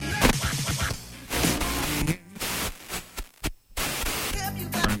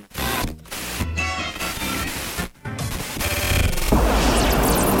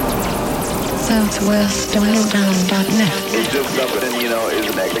southwestdialdown.net. It's just something, isn't it?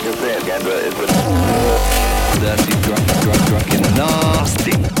 Like I said again, but it's dirty, drunk, and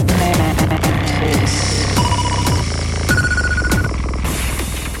nasty.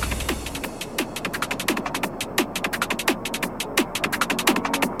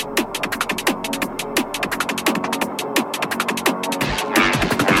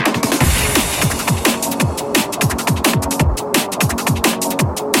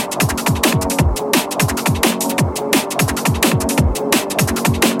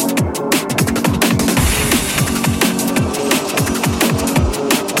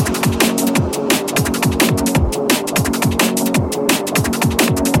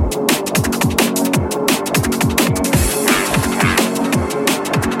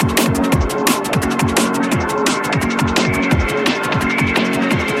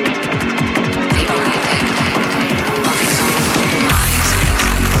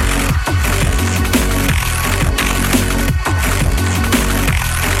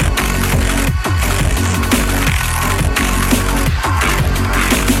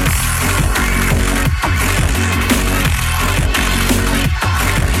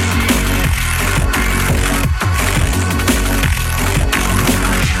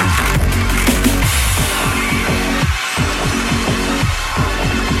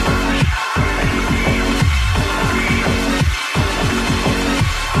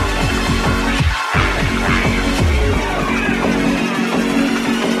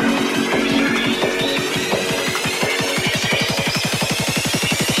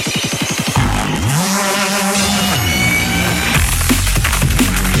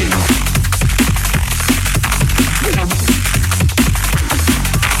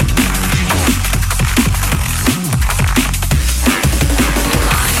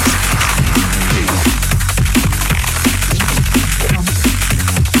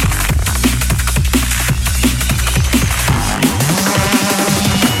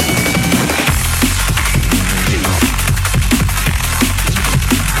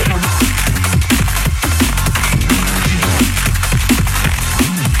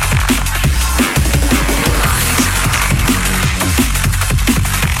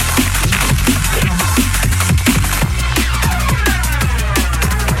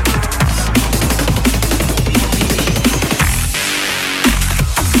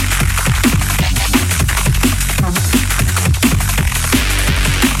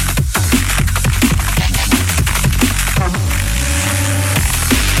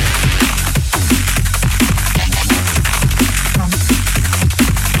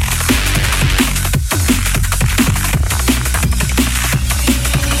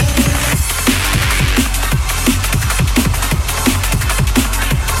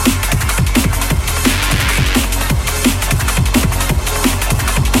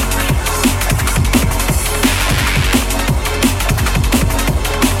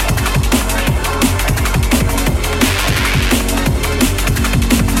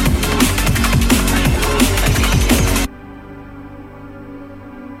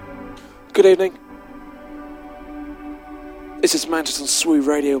 Good evening. This is Mantis on SWU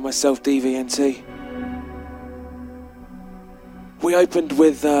Radio with myself, DVNT. We opened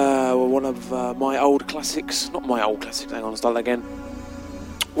with one of my old classics. Not my old classics, hang on, start that again.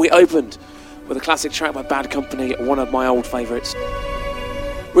 We opened with a classic track by Bad Company, one of my old favourites.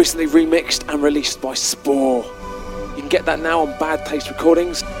 Recently remixed and released by Spore. You can get that now on Bad Taste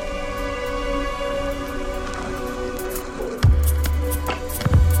Recordings.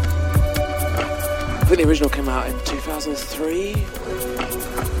 I think the original came out in 2003.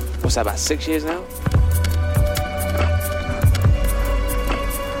 What's that, about 6 years now?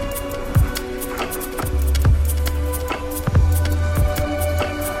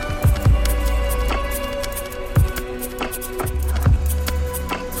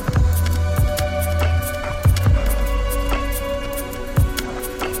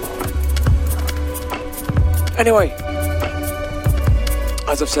 Anyway,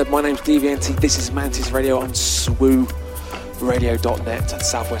 as I've said, my name's DVNT. This is Mantis Radio on SWURadio.net at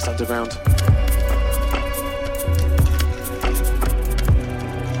Southwest Underground.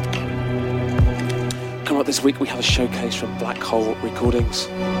 Coming up this week, we have a showcase from Black Hole Recordings.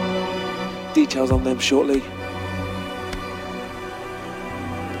 Details on them shortly.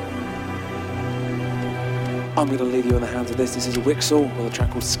 I'm going to leave you in the hands of this. This is Wixel with a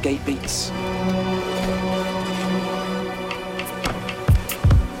track called Skate Beats.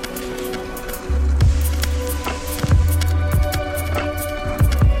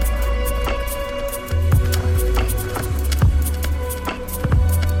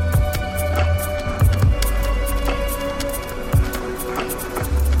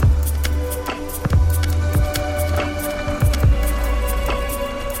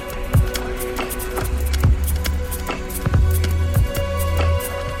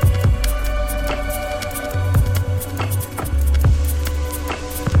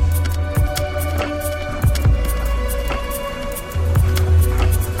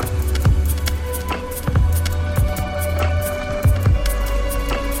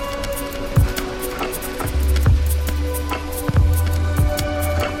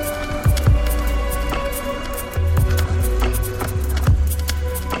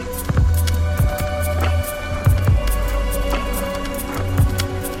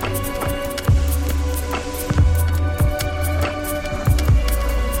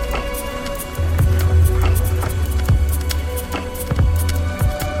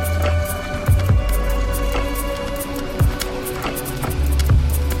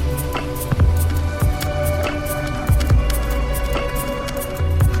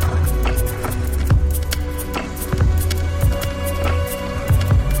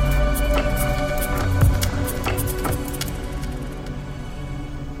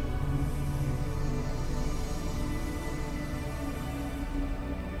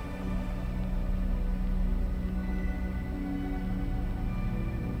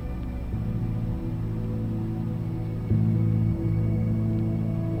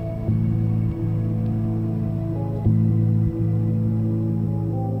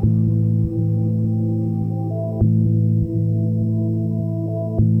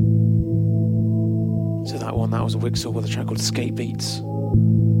 So that was a Wixel with a track called Skate Beats.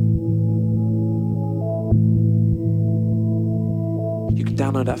 You can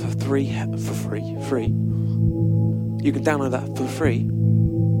download that for free. You can download that for free.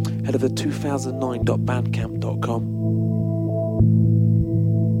 Head over to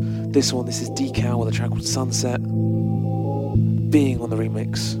 2009.bandcamp.com. This is Decal with a track called Sunset. Being on the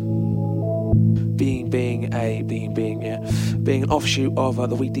remix. Being an offshoot of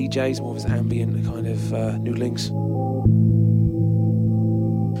the Weak DJs, more of his ambient kind of new links.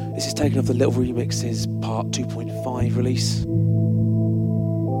 This is taken off the Little Remixes Part 2.5 release.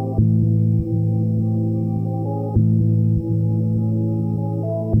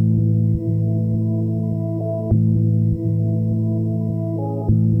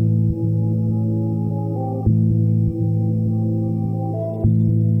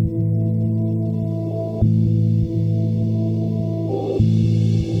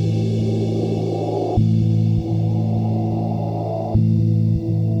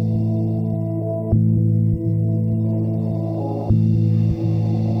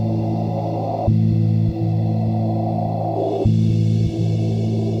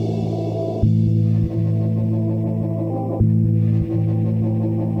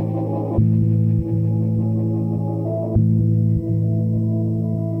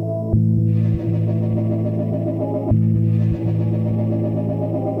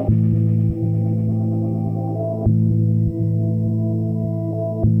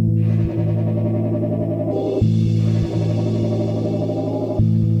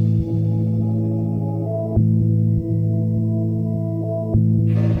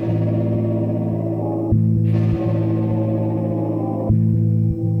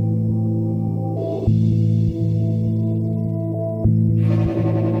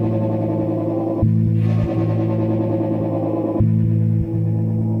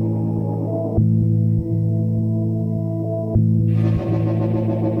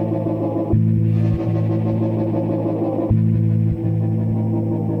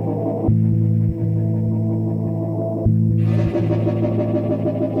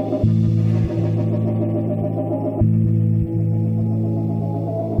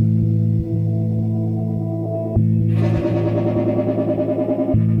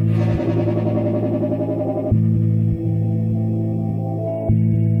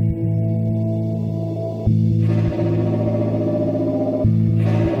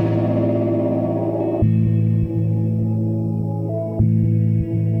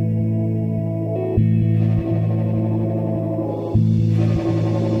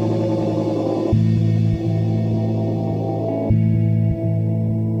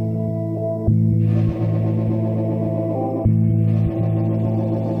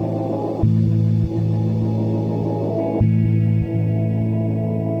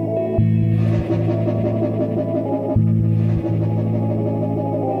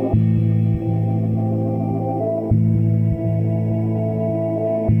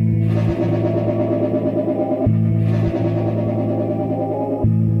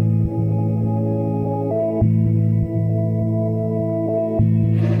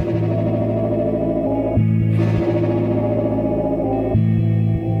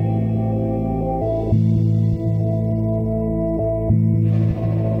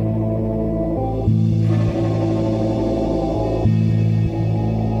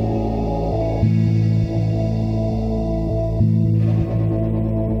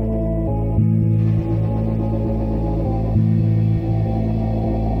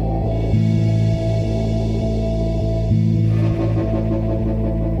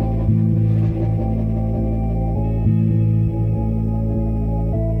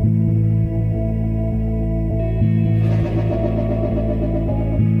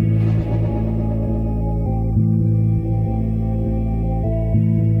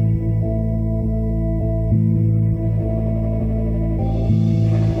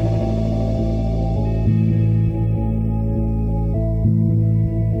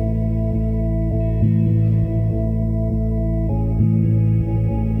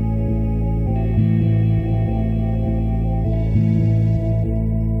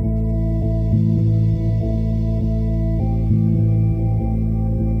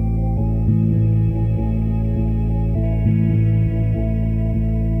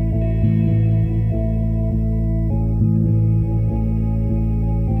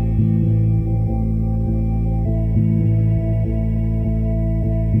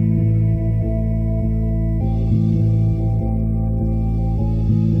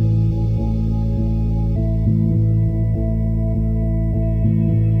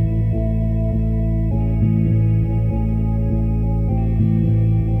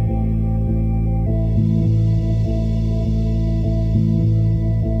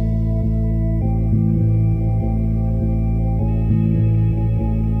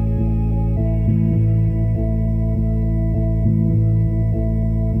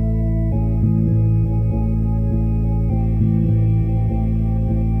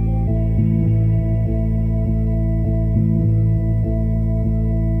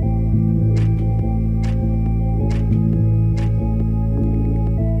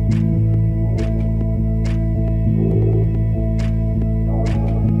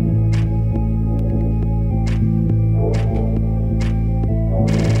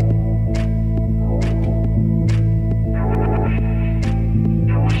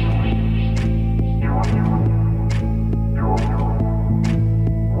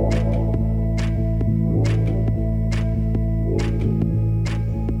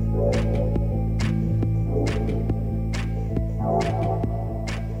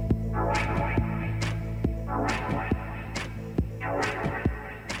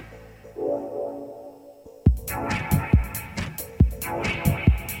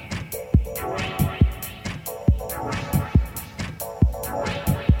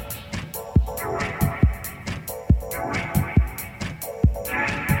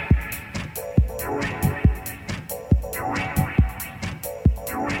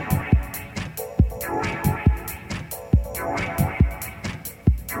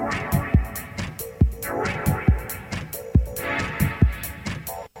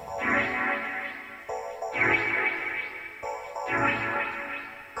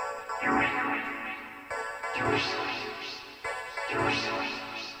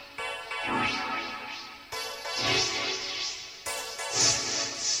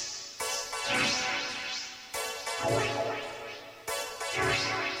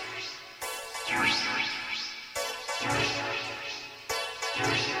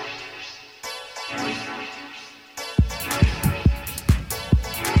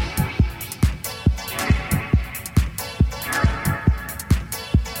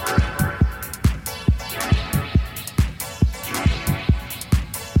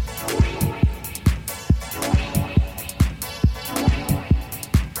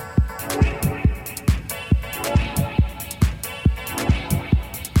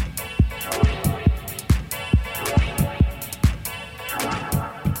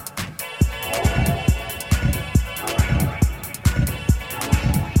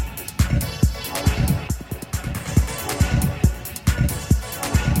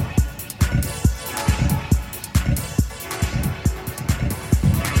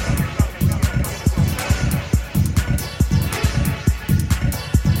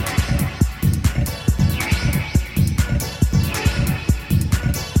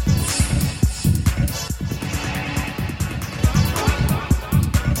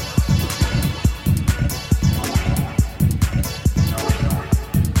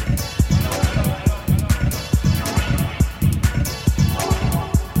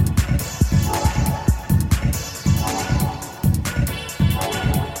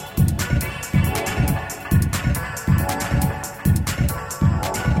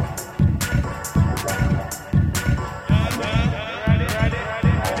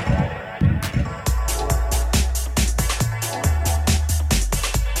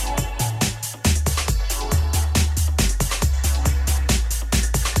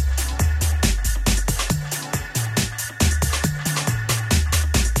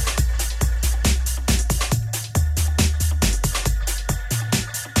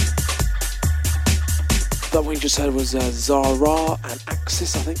 That one you just heard was Zara and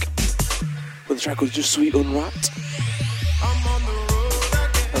Axis, I think. But the track was Just Sweet Unwrapped.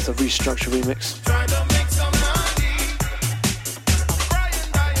 That's a Restructure remix.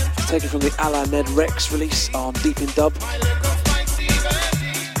 Taken from the Alamed Rex release on Deep in Dub.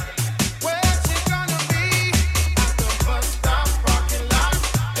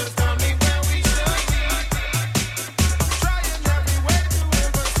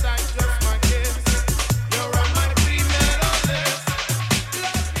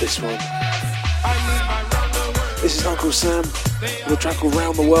 This is Uncle Sam with a track called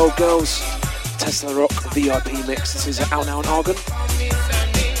Round the World Girls, Tesla Rock VIP mix. This is out now in Argon.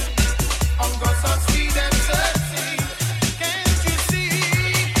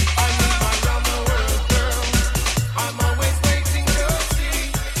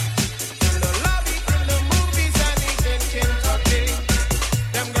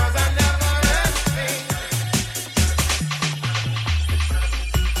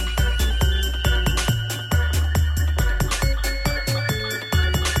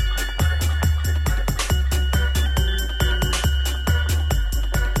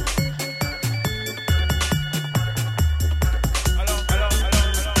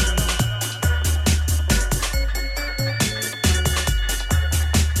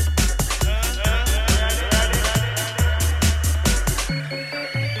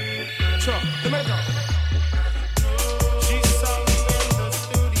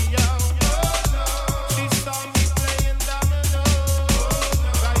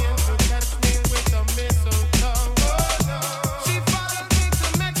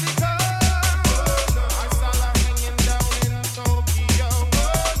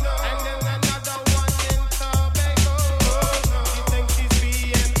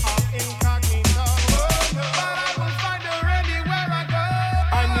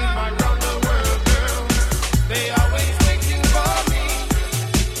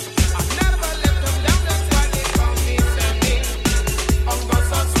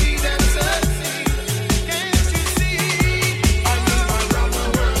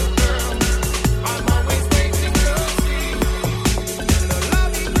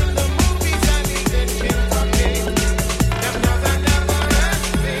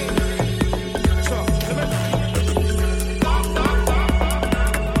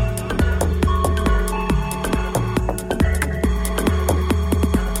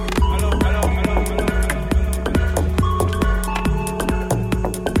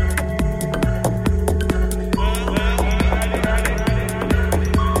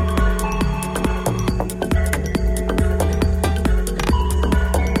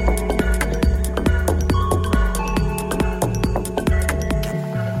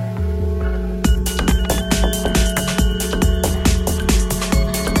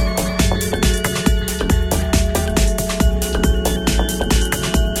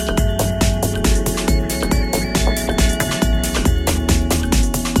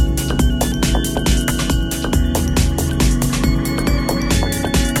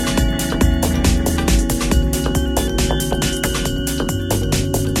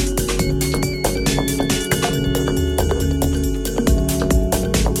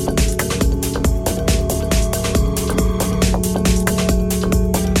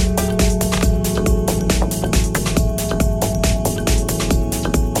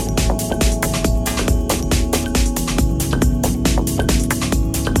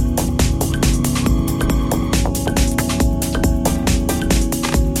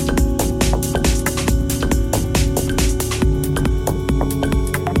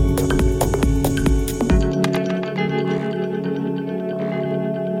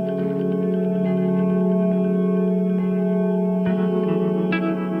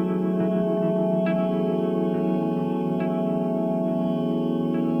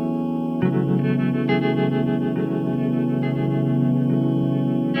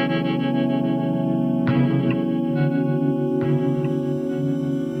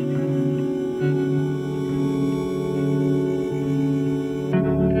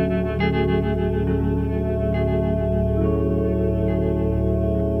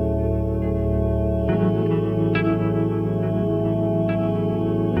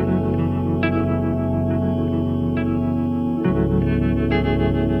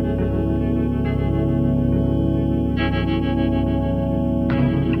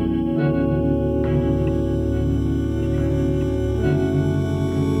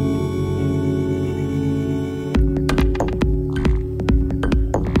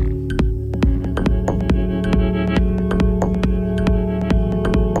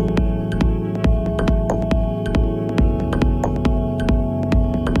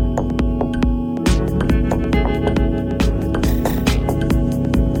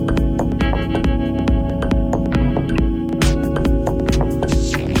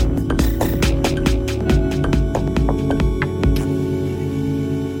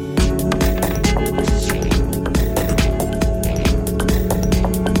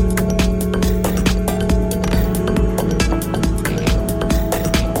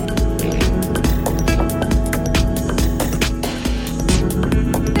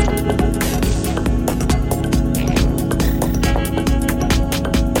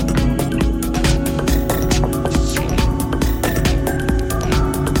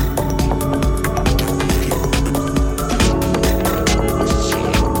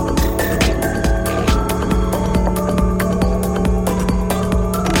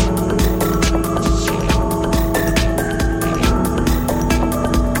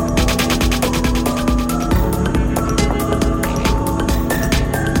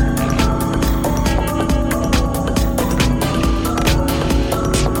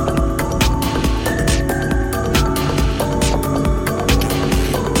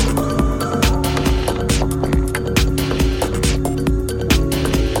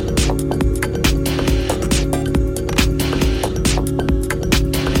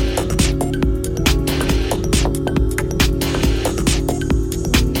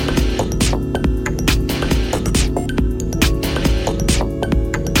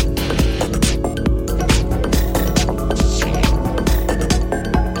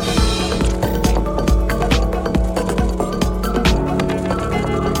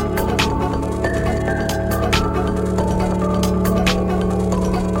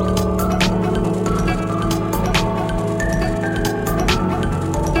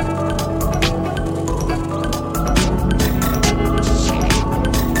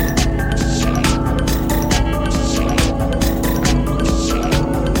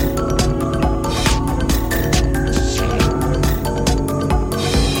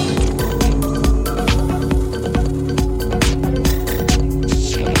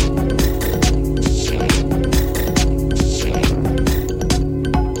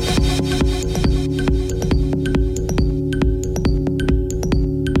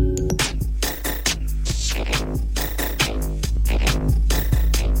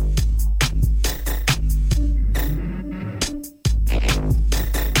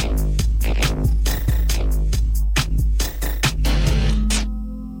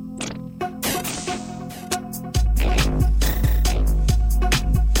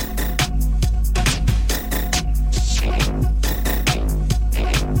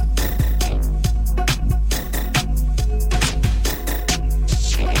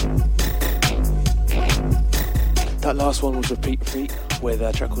 Last one was Repeat with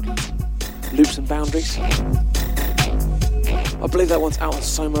a track called Loops and Boundaries. I believe that one's out on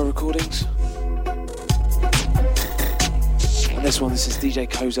Soma Recordings. And this is DJ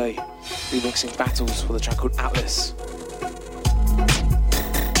Koze remixing Battles for the track called Atlas.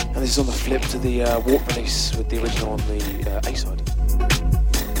 And this is on the flip to the Warp release with the original on the A side.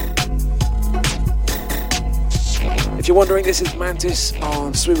 If you're wondering, this is Mantis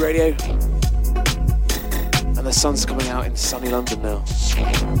on Sweet Radio. And the sun's coming out in sunny London now.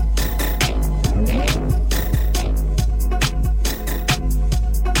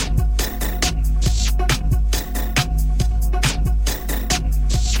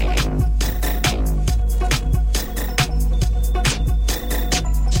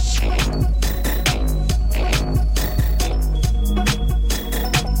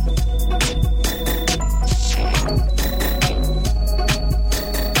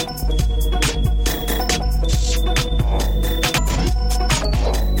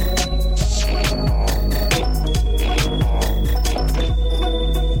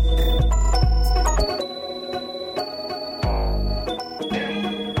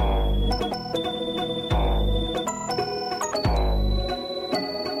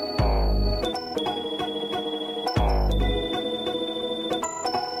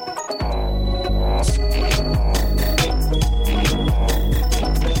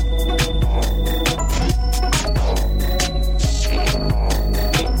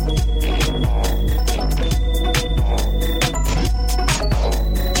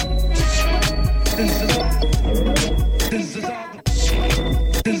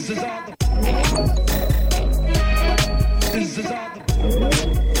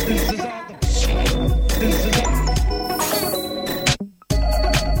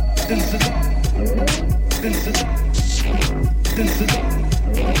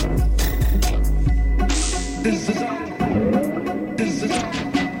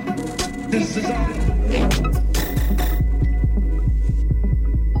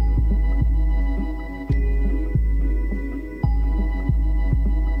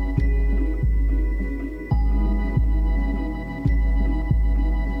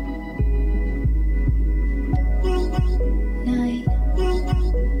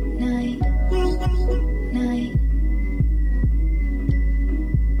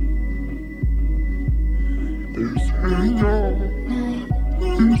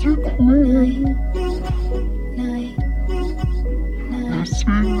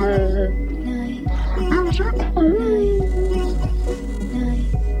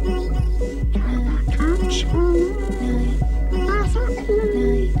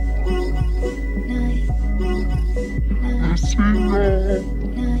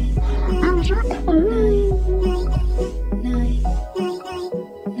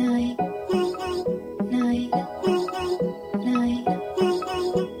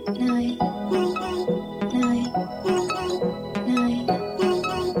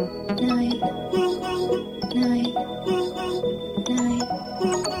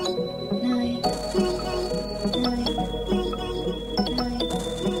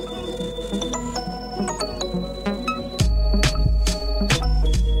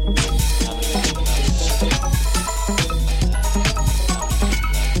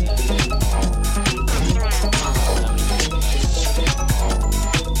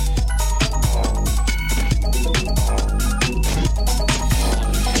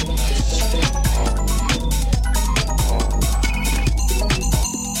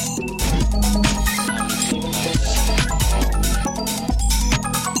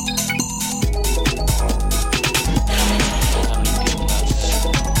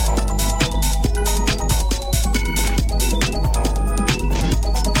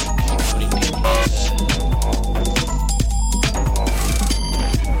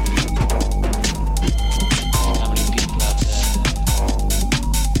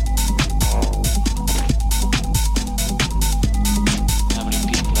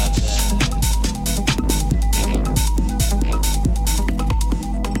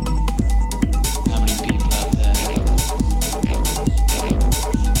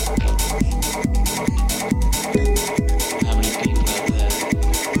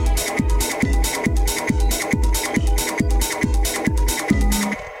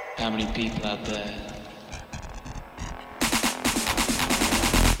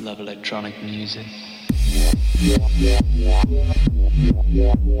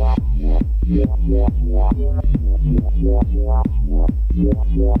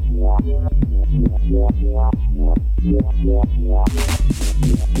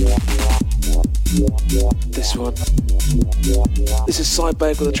 This is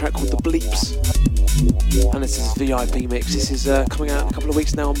Cyberg with a track called The Bleeps. And this is VIP Mix. This is coming out in a couple of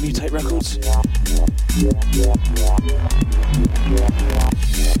weeks now on Mutate Records.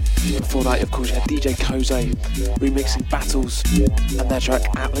 Before that, of course, you had DJ Koze remixing Battles and their track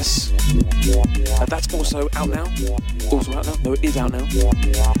Atlas. That's also out now. Also out now? No, it is out now.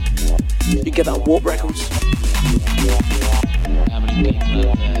 You can get that on Warp Records. How many people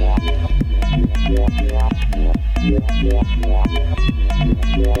out there? How many people out there?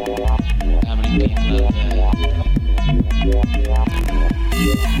 How many people out there?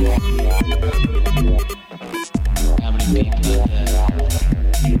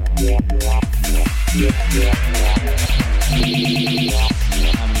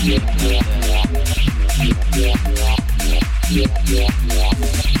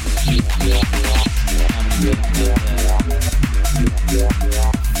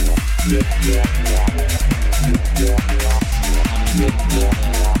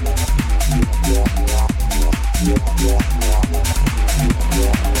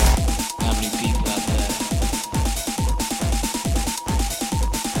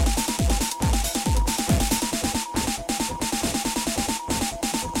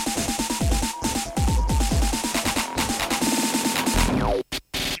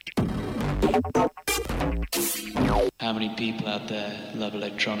 How many people out there love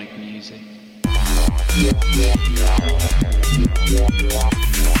electronic music?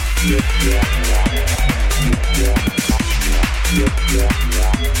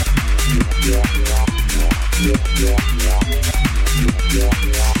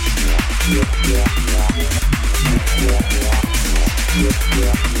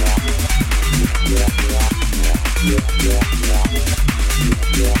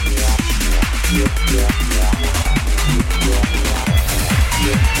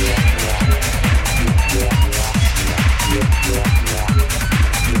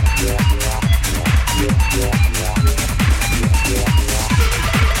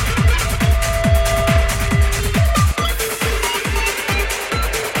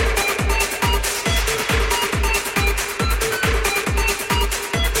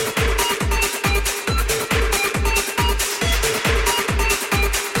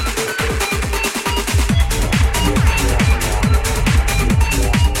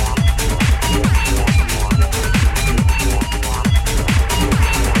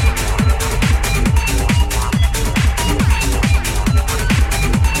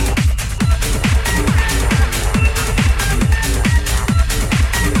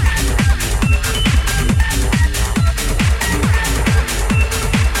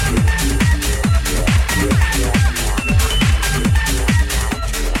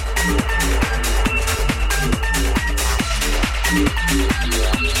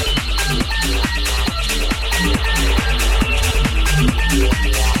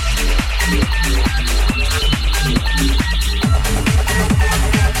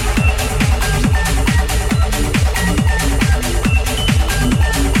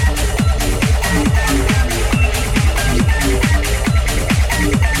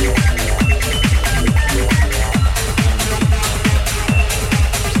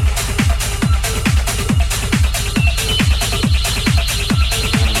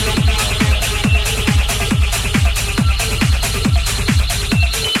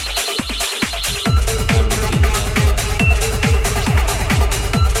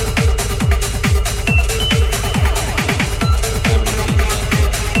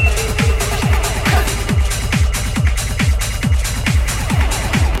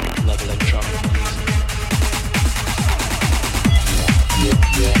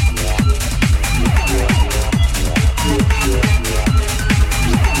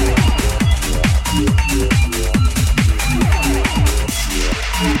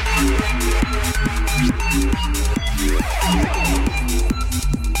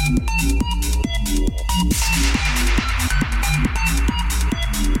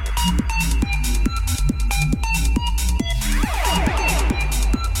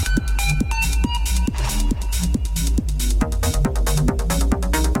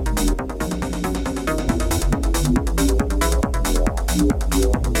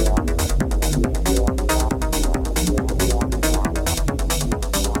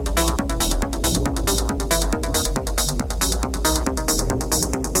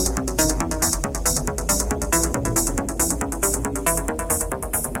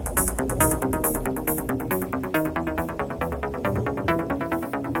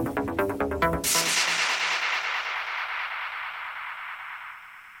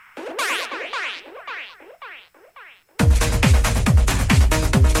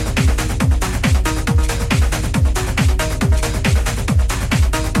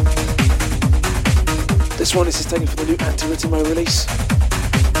 This one, this is taken from the new Anti-Ritmo release.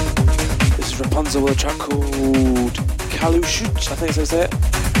 This is Rapunzel with a track called Kalush, I think it says there.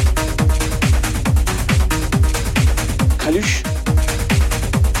 Kalush.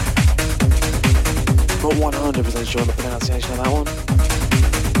 Not 100% sure on the pronunciation of that one.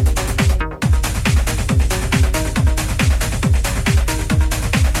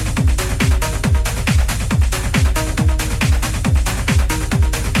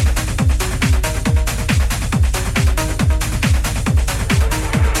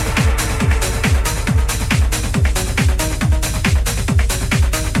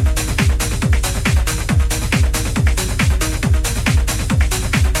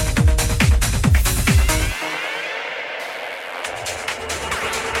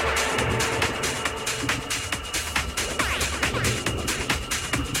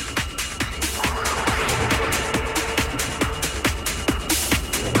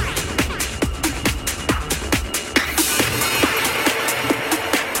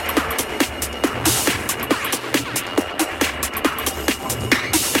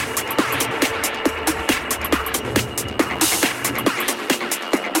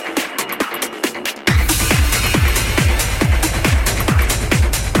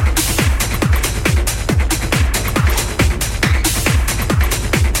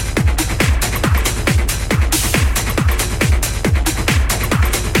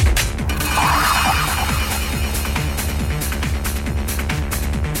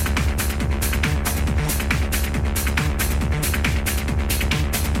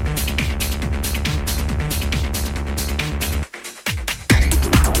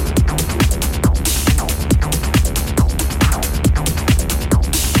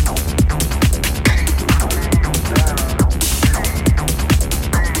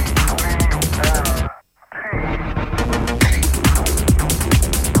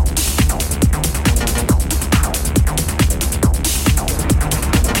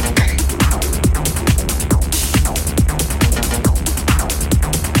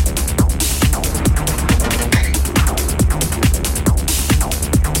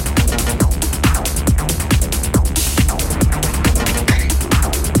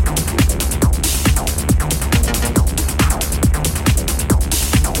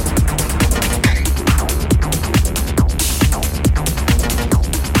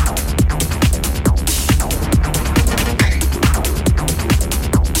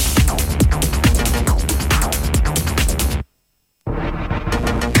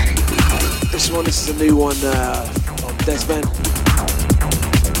 This is a new one from Desman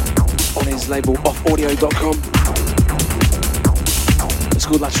on his label offaudio.com. It's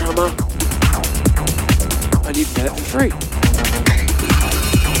called La Trama, and you can get it for free.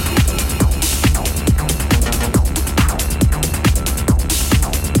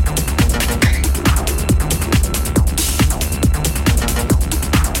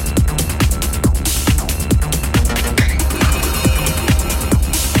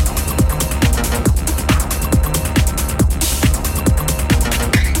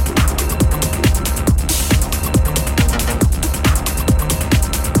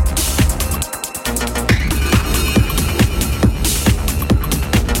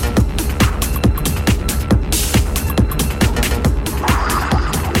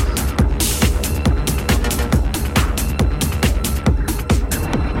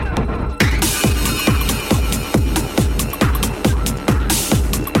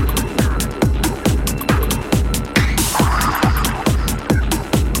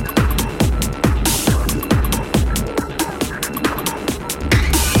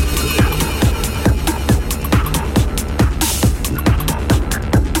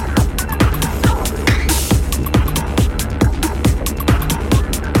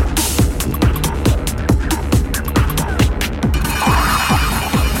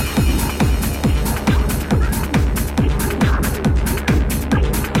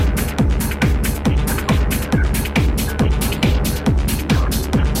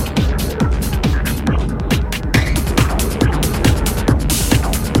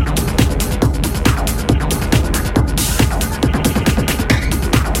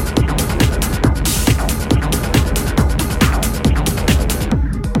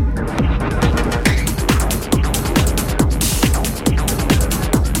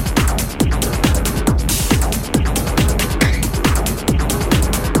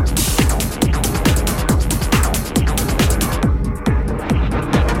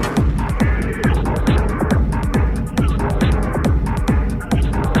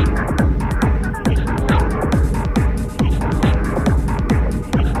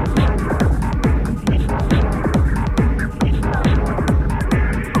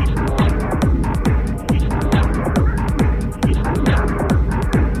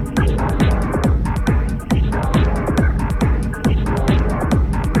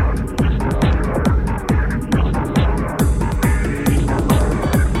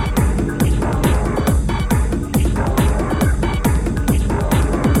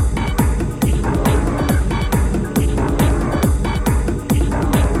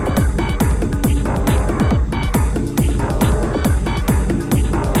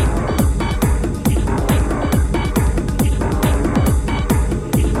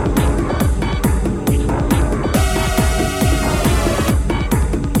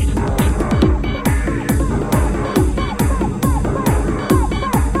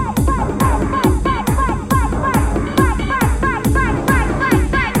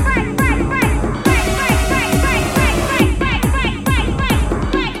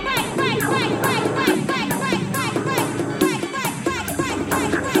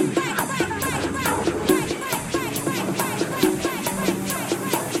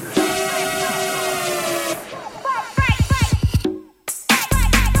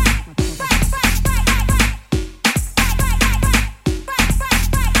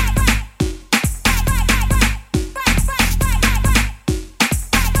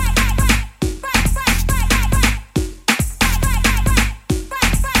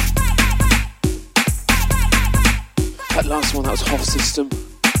 Last one, that was Hoff System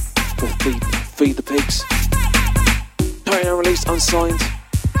with Feed the Pigs. Currently unreleased, unsigned.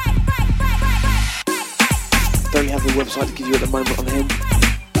 Don't have the website to give you at the moment on him.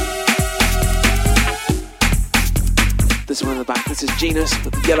 This one in the back, this is Genus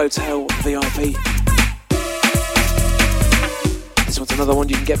with the Yellowtail VIP. This one's another one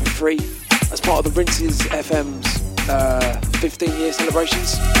you can get for free as part of the Rinses FM's 15-year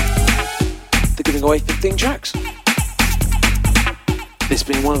celebrations. They're giving away 15 tracks. This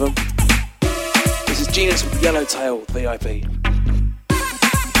being one of them. This is Genus with the Yellowtail VIP.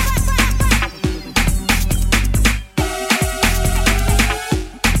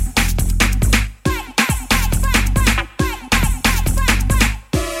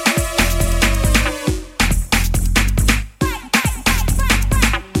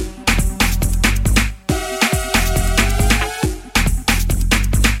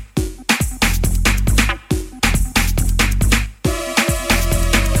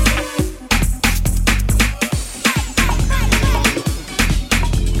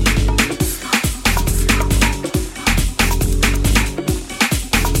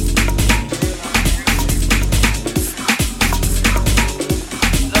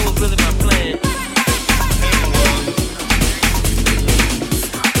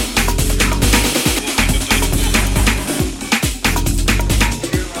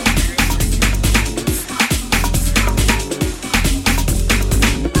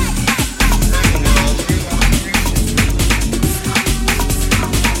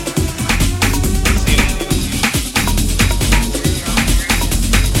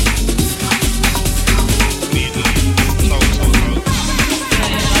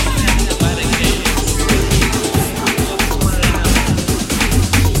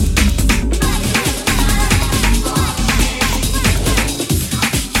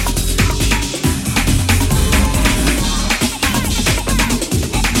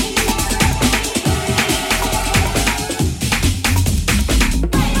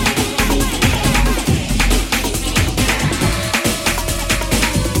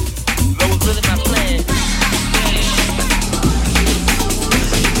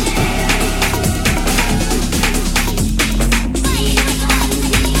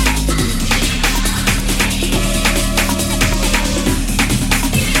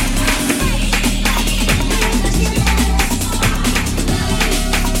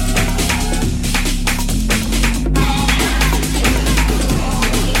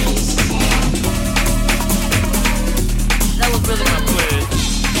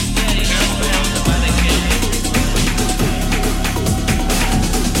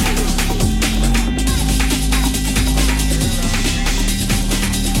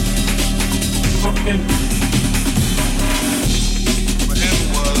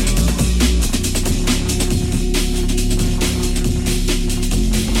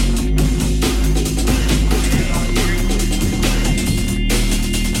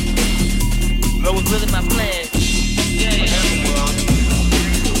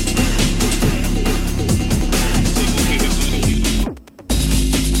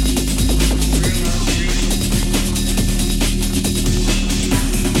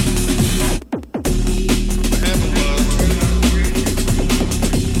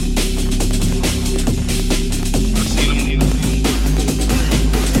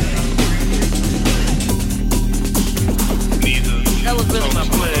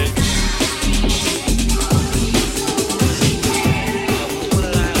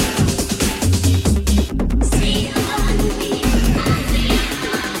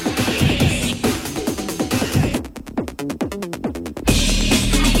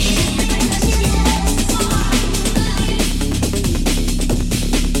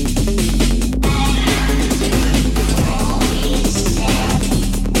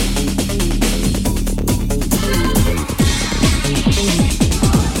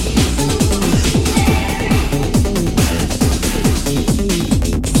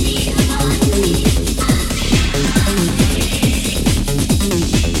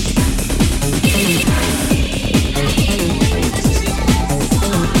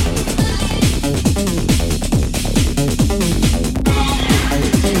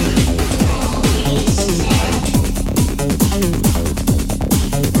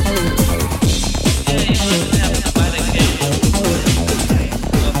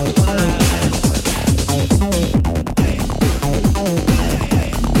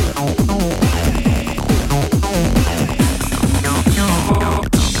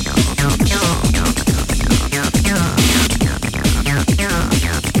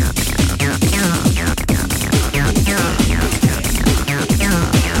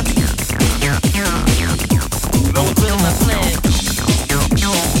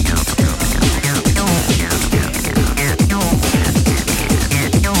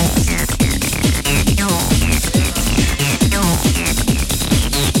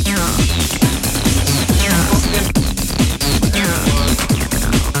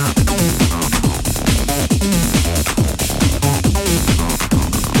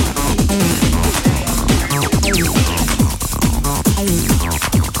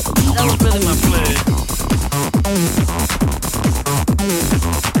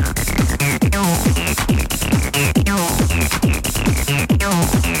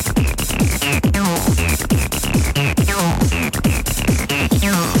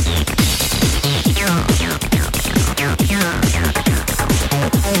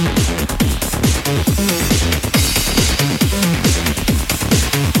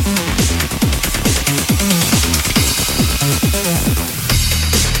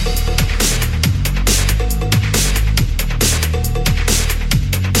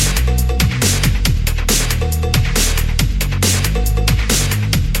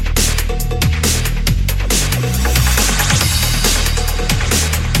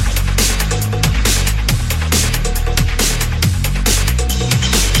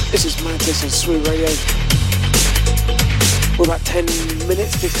 Smooth Radio. We're about 10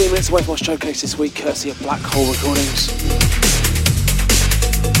 minutes, 15 minutes away from our showcase this week, courtesy of Black Hole Recordings.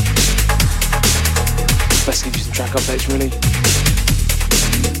 Best to give you some track updates, really.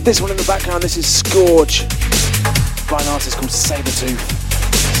 This one in the background, this is Scourge by an artist called Sabretooth.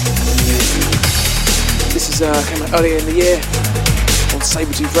 This is came out earlier in the year on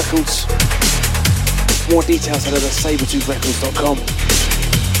Sabretooth Records. More details head over to sabretoothrecords.com.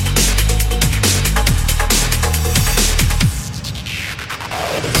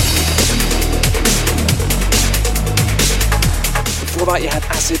 Before that you had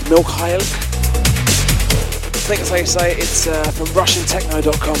Acid Milk Hylic. I think that's how you say it. It's from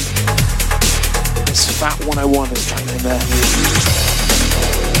RussianTechno.com. It's Fat 101 is the track name there.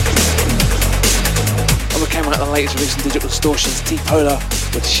 And we came out the latest release in Digital Distortions, T-Polar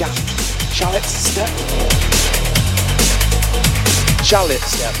with Charlotte Step? Charlotte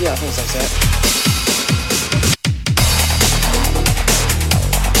Step, yeah, I think that's how you say it.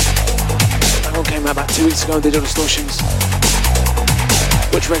 That one came out about 2 weeks ago in Digital Distortions,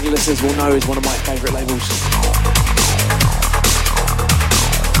 which regular listeners will know is one of my favourite labels.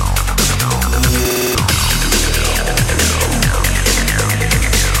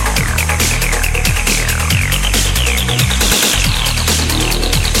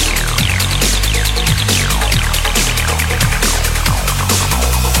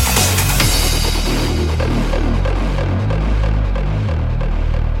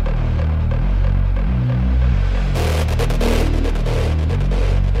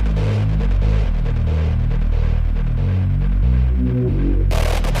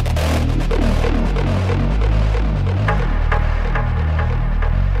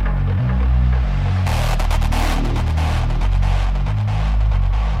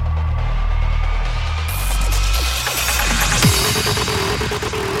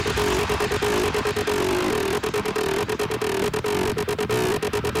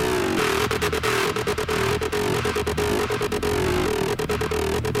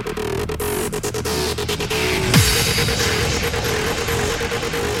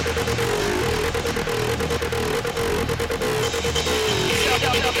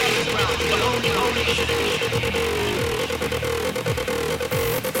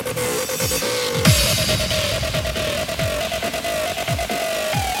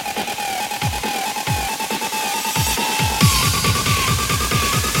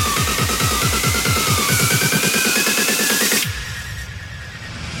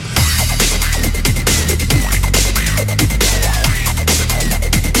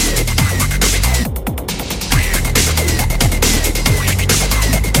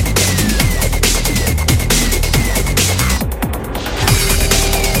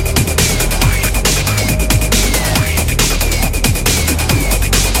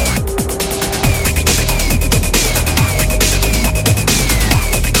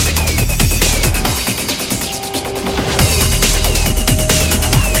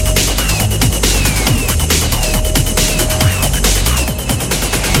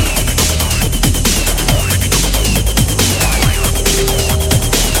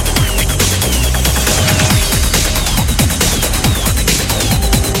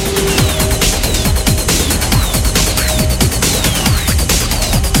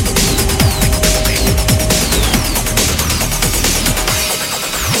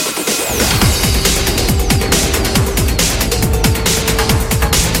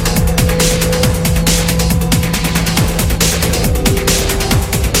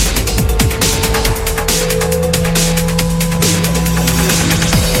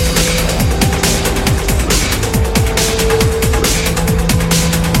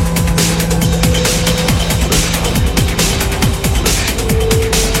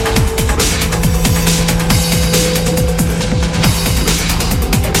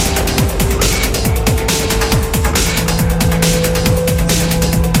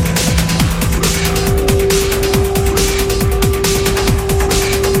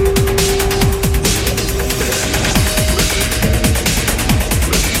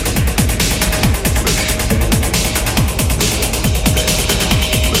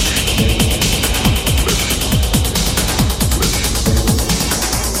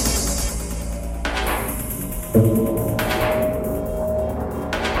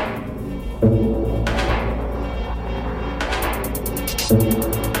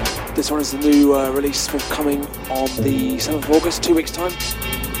 This one is the new release coming on the 7th of August, 2 weeks' time.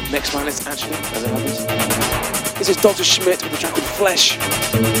 Next man is actually, as it happens. This is Dr. Schmidt with a track called Flesh.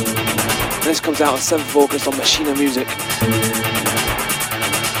 And this comes out on 7th of August on Machina Music.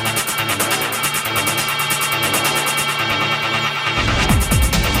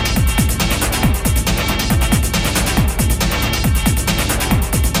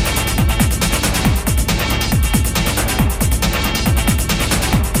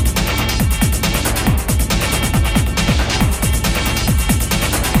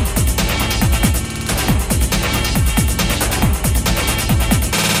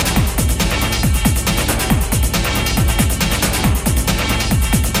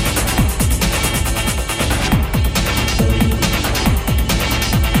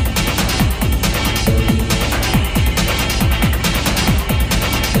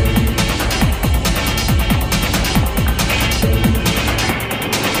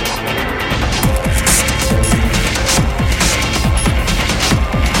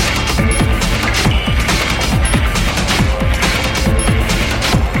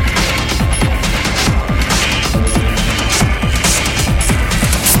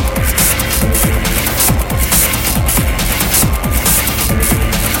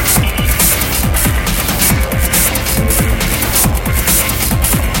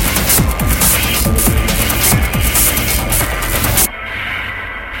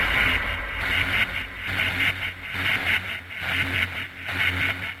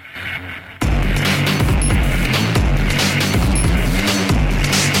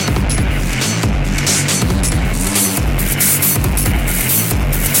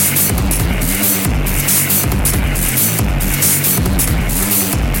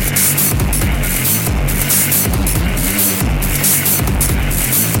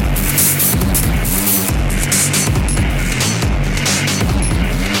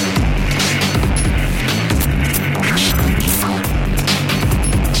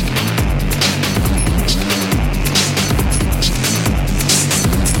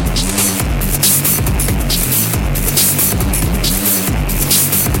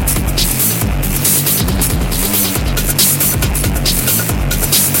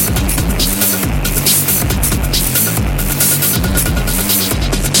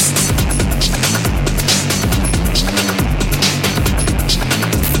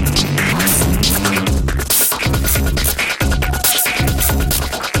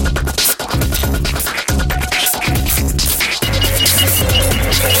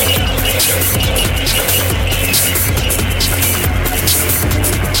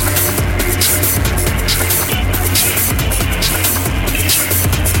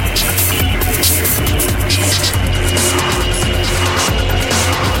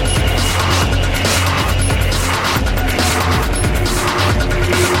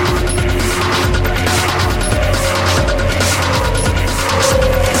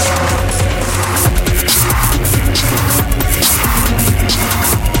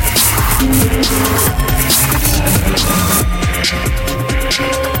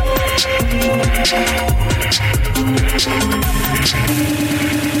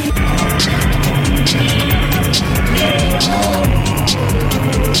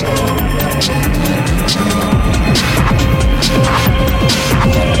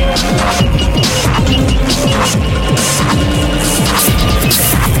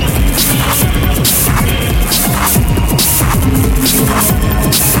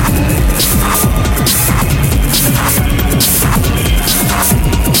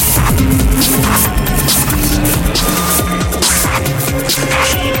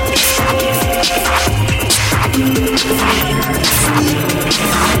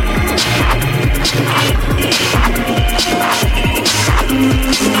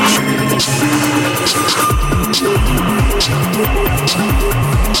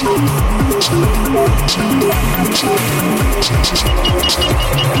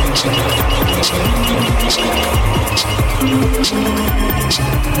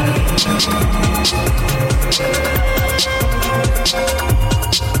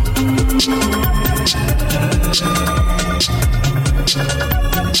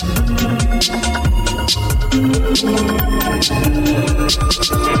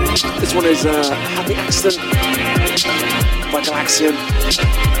 This one is Happy Accident by Galaxian.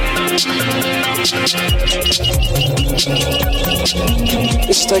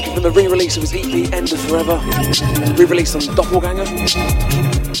 This is taken from the re-release of his EP End of Forever, re-released on Doppelganger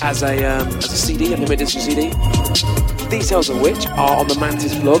as a CD, a limited edition CD. Details of which are on the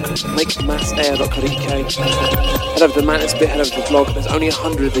Mantis blog, makemassair.co.uk. Head over to the Mantis bit, head over to the blog. There's only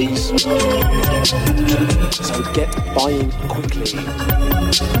 100 of these, so get buying quickly.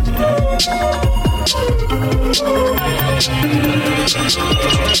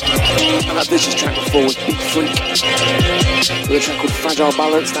 And that vicious track before was Beat Freak with a track called Fragile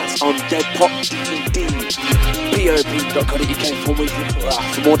Balance. That's on Dead Pop DVD,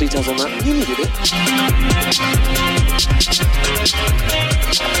 pop.co.uk for more details on that. You needed it.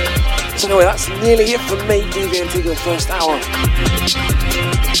 So anyway, that's nearly it from me, DVNT, for the first hour.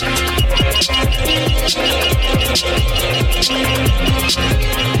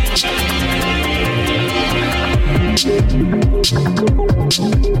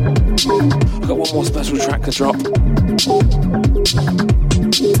 I've got one more special track to drop.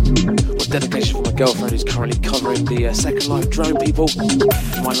 With dedication for my girlfriend who's currently covering the Second Life drone people.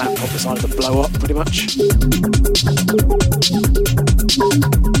 My laptop decided to blow up pretty much.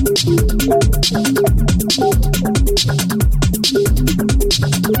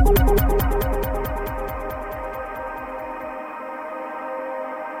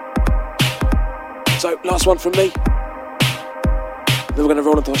 So, last one from me. Then we're going to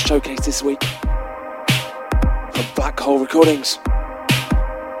roll into our showcase this week for Black Hole Recordings.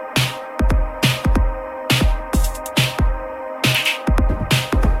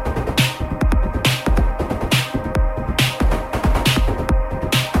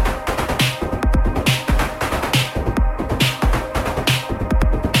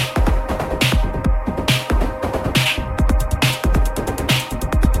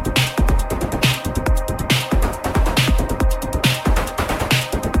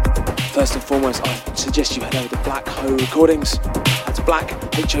 First and foremost, I suggest you head over to Black Hoe Recordings. That's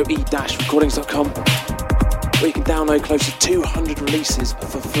black-hoe-recordings.com, where you can download close to 200 releases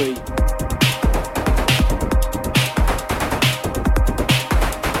for free.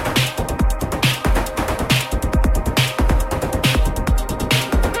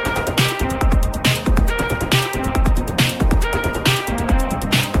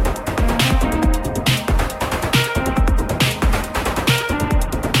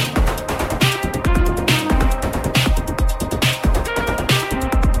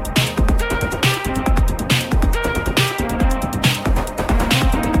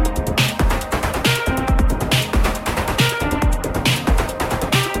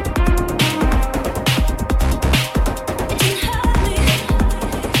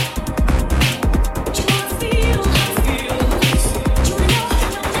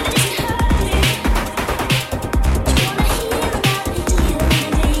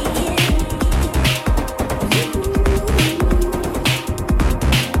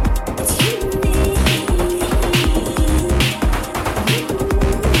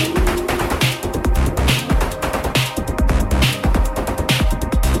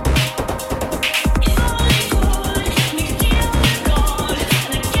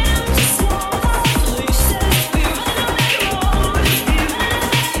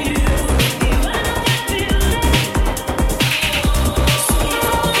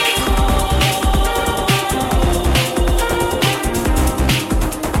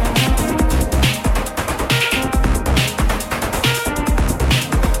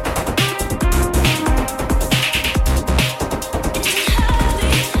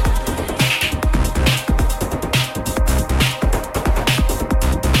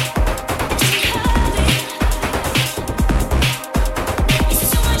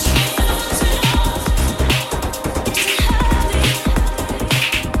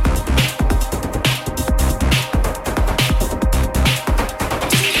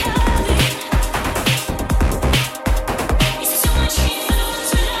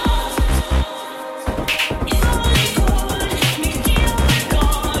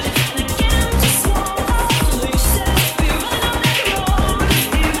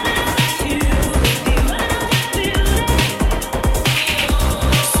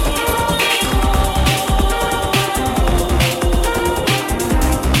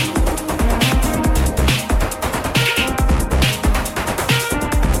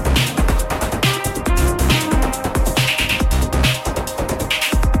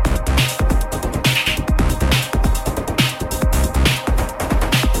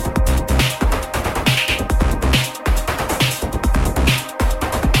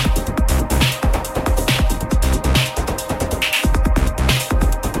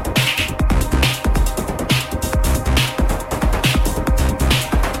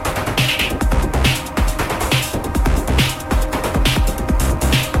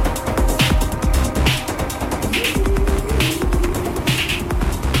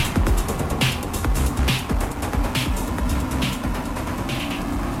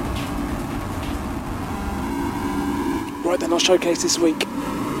 Right then, our showcase this week.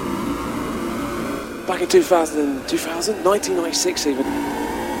 Back in 1996 even,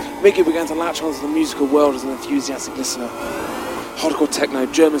 Miggy began to latch onto the musical world as an enthusiastic listener. Hardcore techno,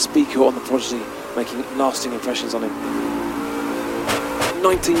 German speaker on the Prodigy, making lasting impressions on him. In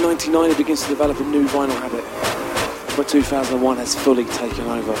 1999 he begins to develop a new vinyl habit, but 2001 has fully taken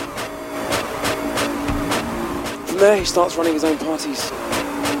over. From there he starts running his own parties,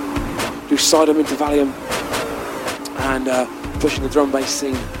 through Sidom into Valium, and pushing the drum bass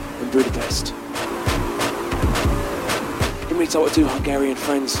scene in Budapest. He meets up with two Hungarian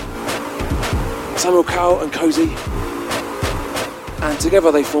friends, Samuel Cowell and Cozy, and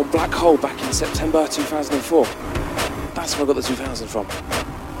together they formed Black Hole back in September 2004. That's where I got the 2000 from.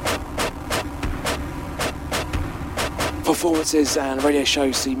 Performances and radio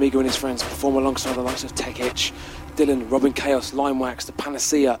shows see Migo and his friends perform alongside the likes of Tech Itch, Dylan, Robin Chaos, Limewax, The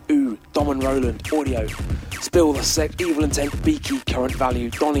Panacea, Ooh, Dom and Roland, Audio, Spill, The Sect, Evil Intent, Beaky, Current Value,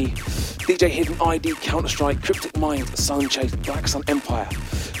 Donny, DJ Hidden ID, Counter-Strike, Cryptic Mind, Sunchase, Black Sun Empire,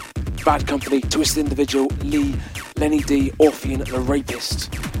 Bad Company, Twisted Individual, Lee, Lenny D, Orphean, The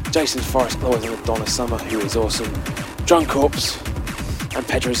Rapist, Jason Forrest, always on the Donna Summer, who is awesome, Drunk Corpse, and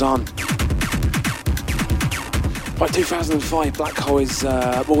Pedro Zahn. By 2005, Black Hole is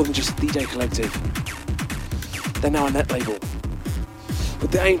more than just a DJ collective. They're now a net label,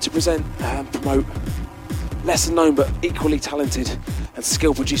 with the aim to present and promote lesser known but equally talented and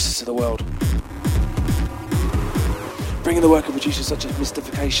skilled producers to the world. Bringing the work of producers such as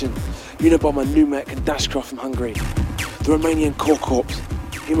Mystification, Unabomber, Numek and Dashcroft from Hungary, the Romanian Core Corps,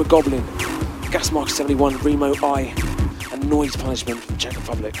 Hemogoblin, Gasmark 71, Remo I, and Noise Punishment from Czech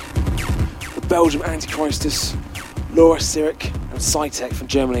Republic, the Belgium Antichristus, Laura Sirik and Cytec from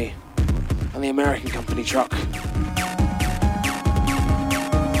Germany, and the American company Truck.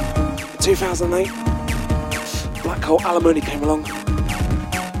 In 2008, Black Hole Alimony came along,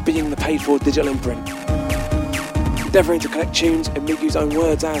 being the paid-for digital imprint, endeavouring to collect tunes in Migu's own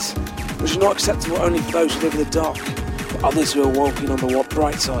words as, which are not acceptable only for those who live in the dark, but others who are walking on the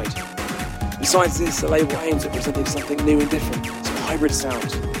bright side. Besides this, the label aims at presenting something new and different, some hybrid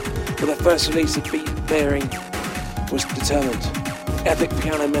sounds, with their first release of Beat Bearing was determined. Epic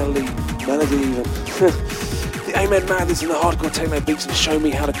piano melody even. The Amen Madness and the hardcore techno beats of Show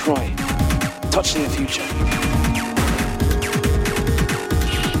Me How to Cry, touching the future.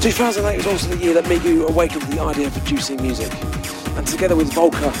 2008 was also the year that Migu awakened to the idea of producing music, and together with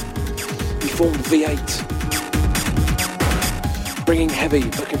Volker, he formed V8, bringing heavy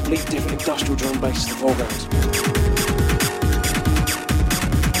but complete different industrial drum bass to the foreground.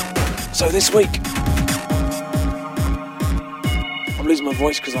 So this week, I'm losing my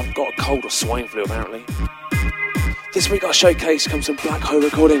voice because I've got a cold or swine flu apparently. This week our showcase comes from Black Hole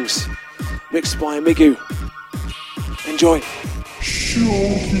Recordings, mixed by Migu. Enjoy.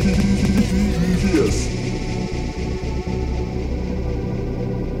 Yes.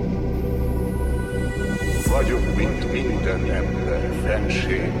 Vagyok, mint minden ember,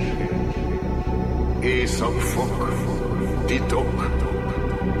 fenség, éjszakfok, titok,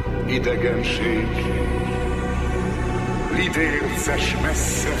 idegenség, lidérces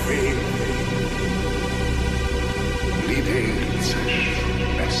messze fény, lidérces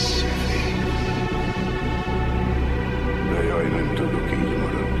messze fény. De jaj, nem tudok így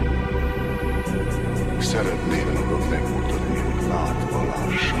maradni. Szeretném magam megmutatni, hogy látva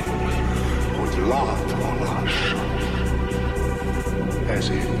lássam, hogy látva lássam.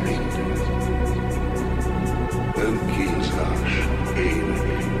 Ezért minden önkínzás ének.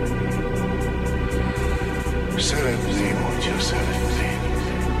 Szeretném, hogyha szeretném,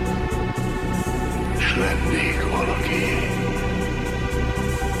 s lennék valaki.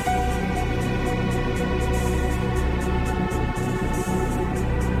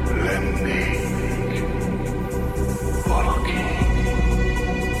 Lennék valaki.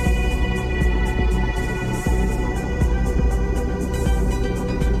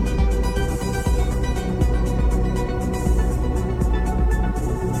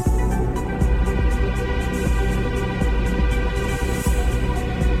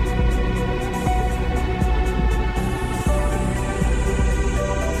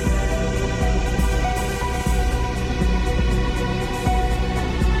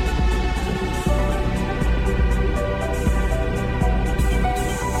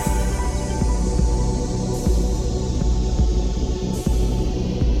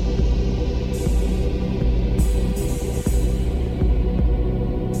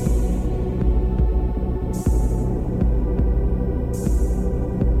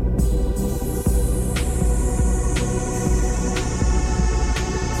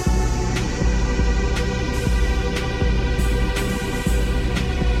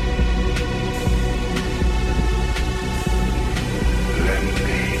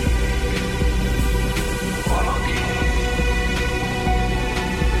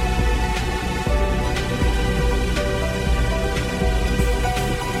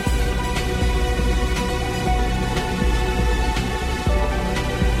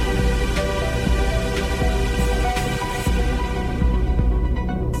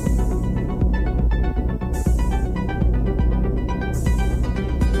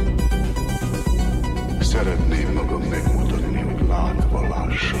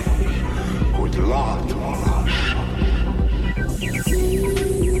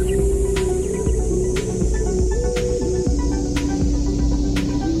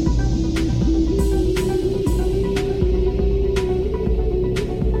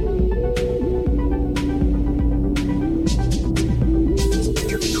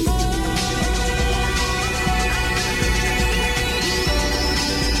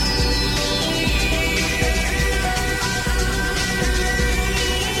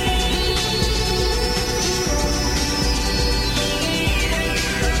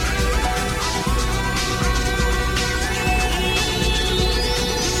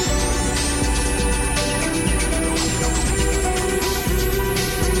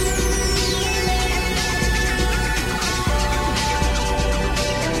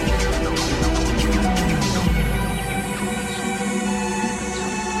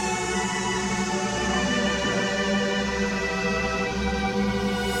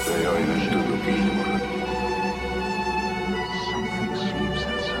 Vítor. Something sleeps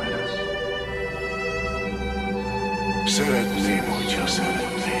inside us. Szeretném, hogyha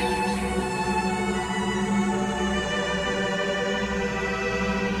szeretnéd.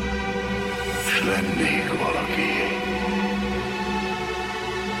 S lennék valaki.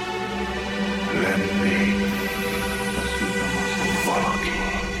 Lennék valaki.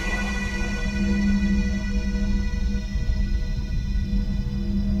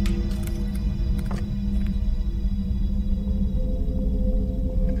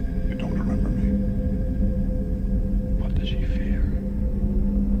 You don't remember me? What does she fear?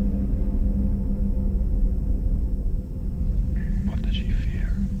 What does she fear?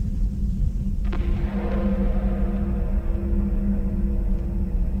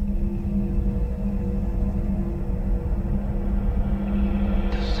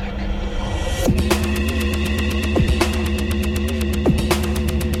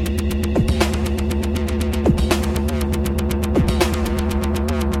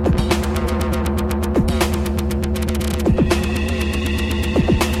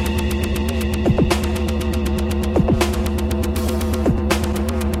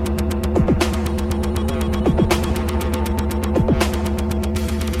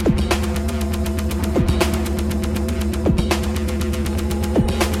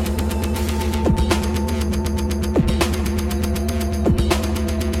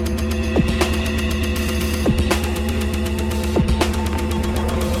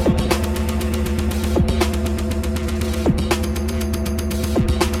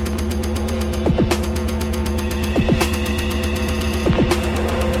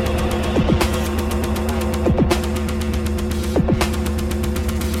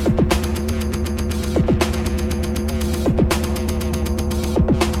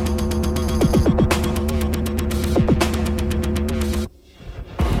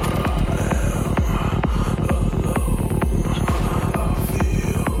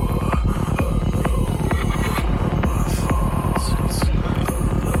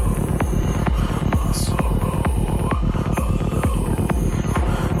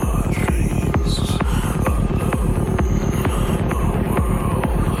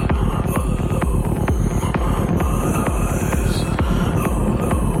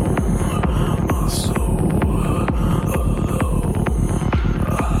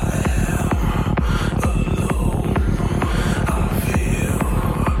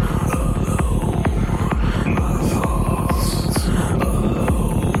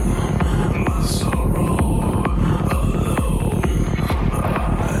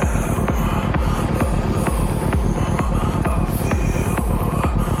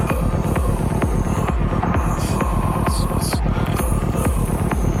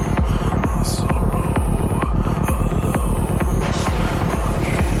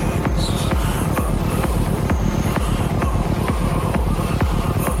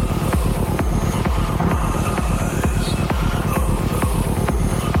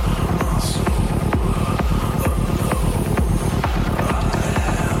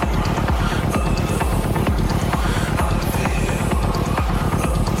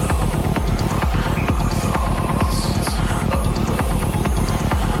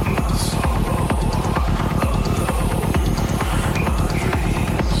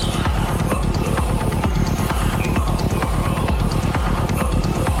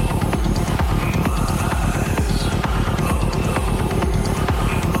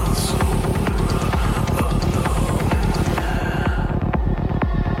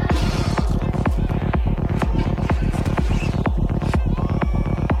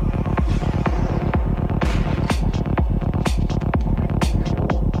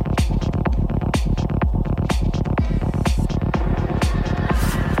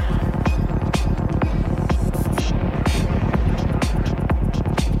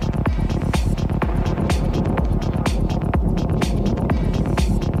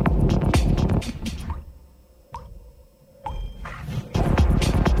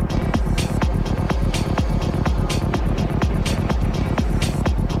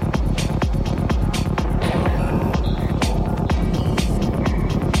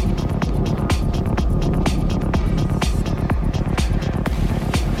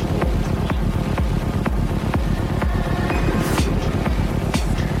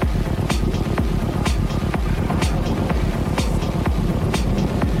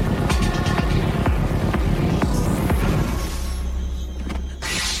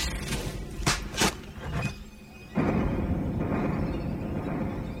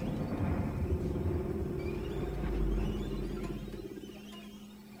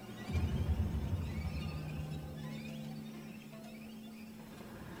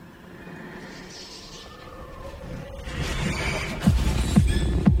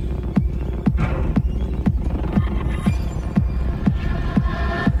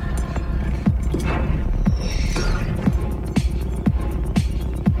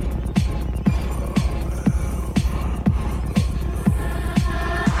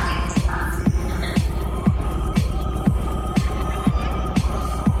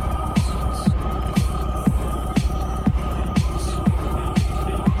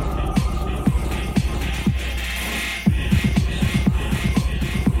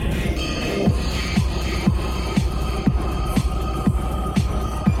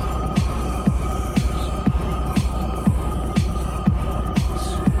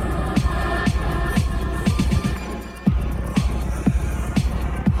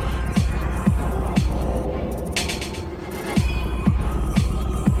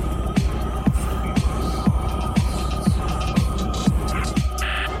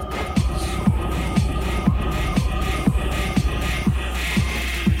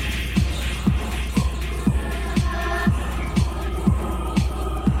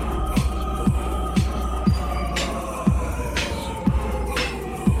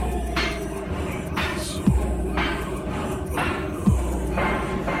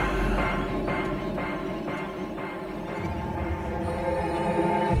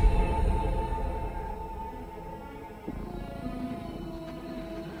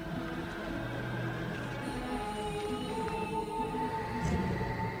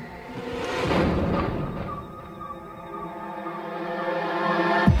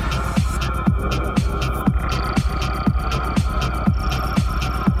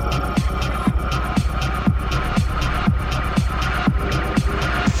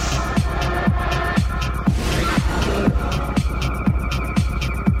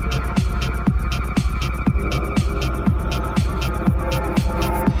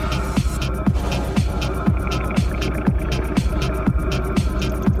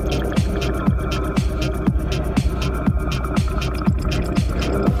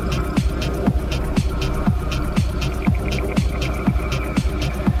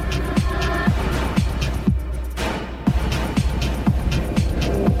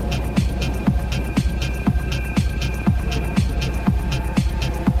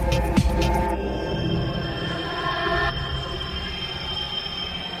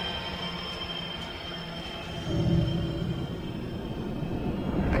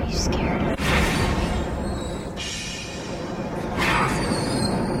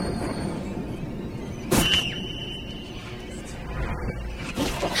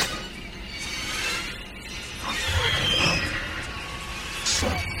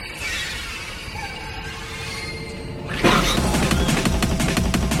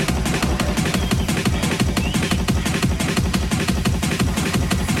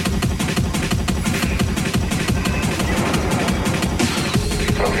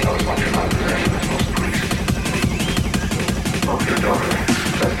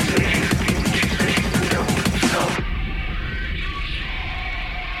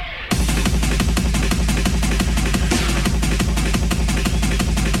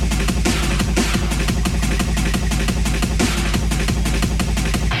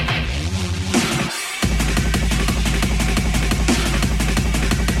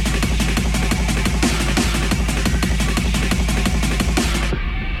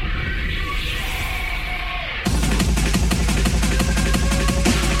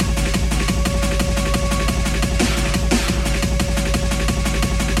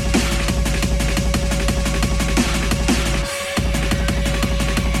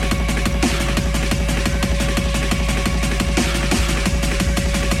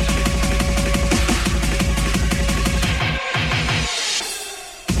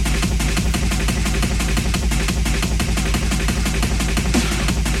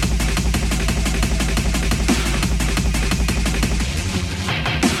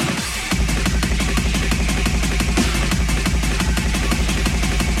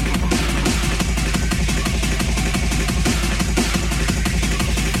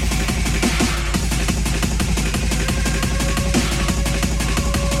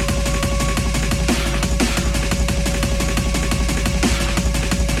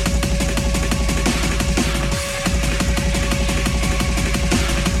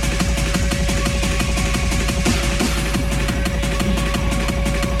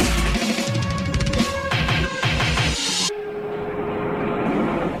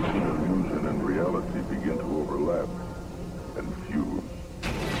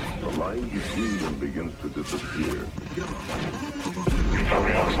 begins to disappear. You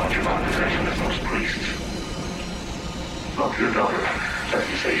probably know as much about possession as most priests. Look, your daughter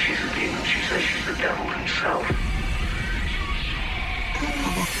doesn't say she's a demon. She says she's the devil himself.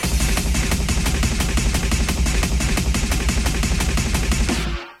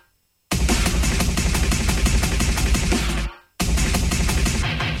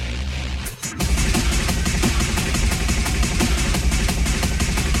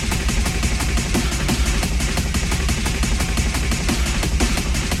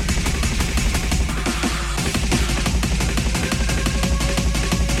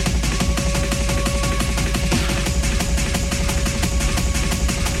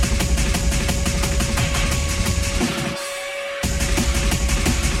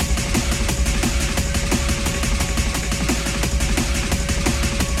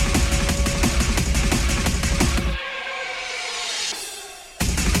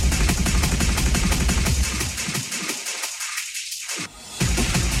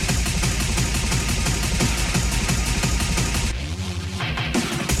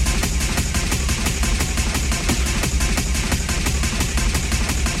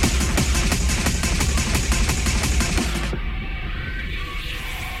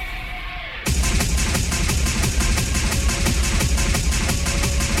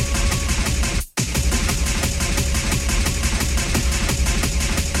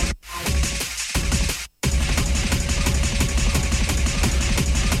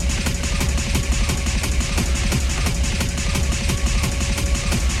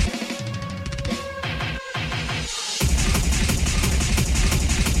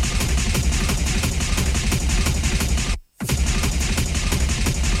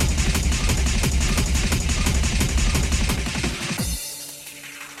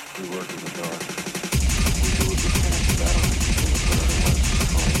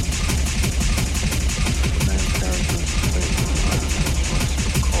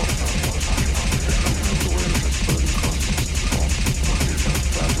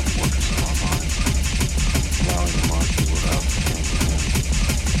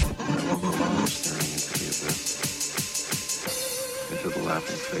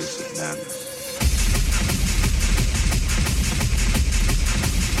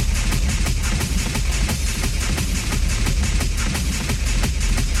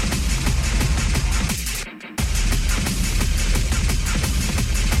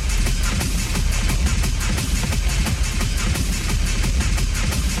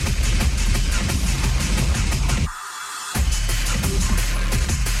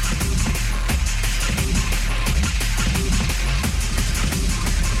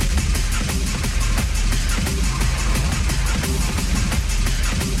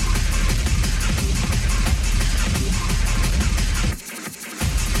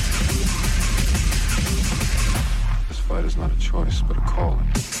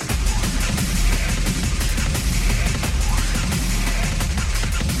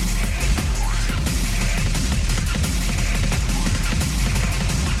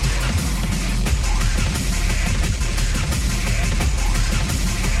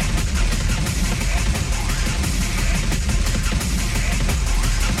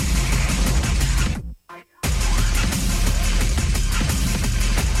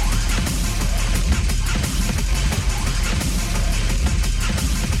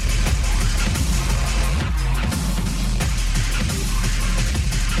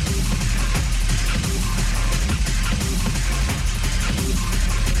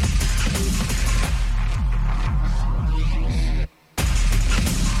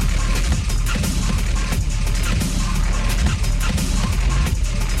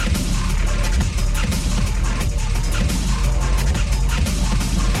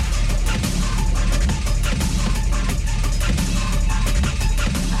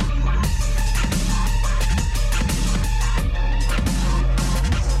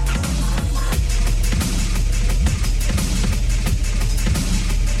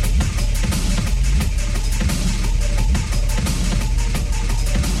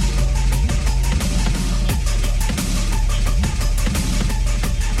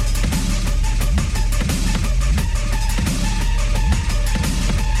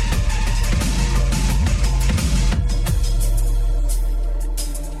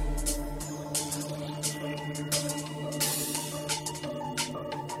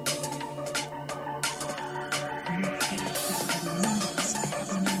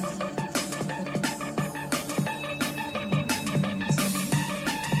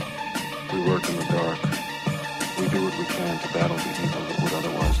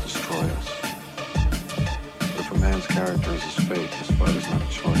 Character is his fate. His fight is not a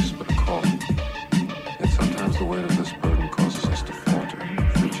choice, but a call.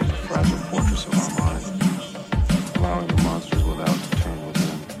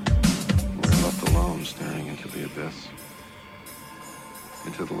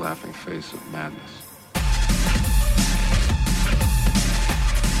 laughing face of madness.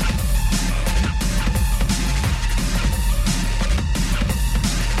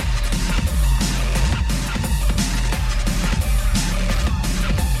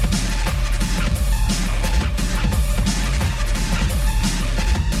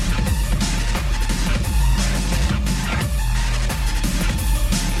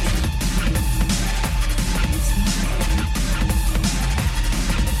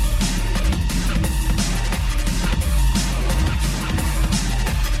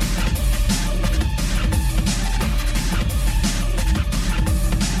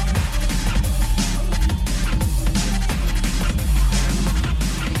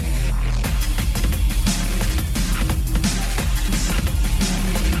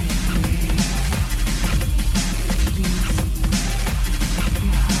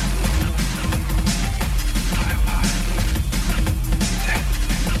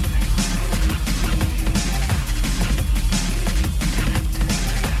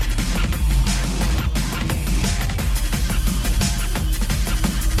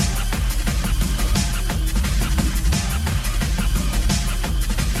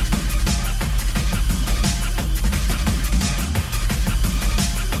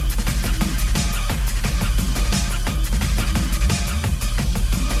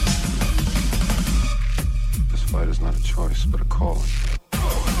 But a calling.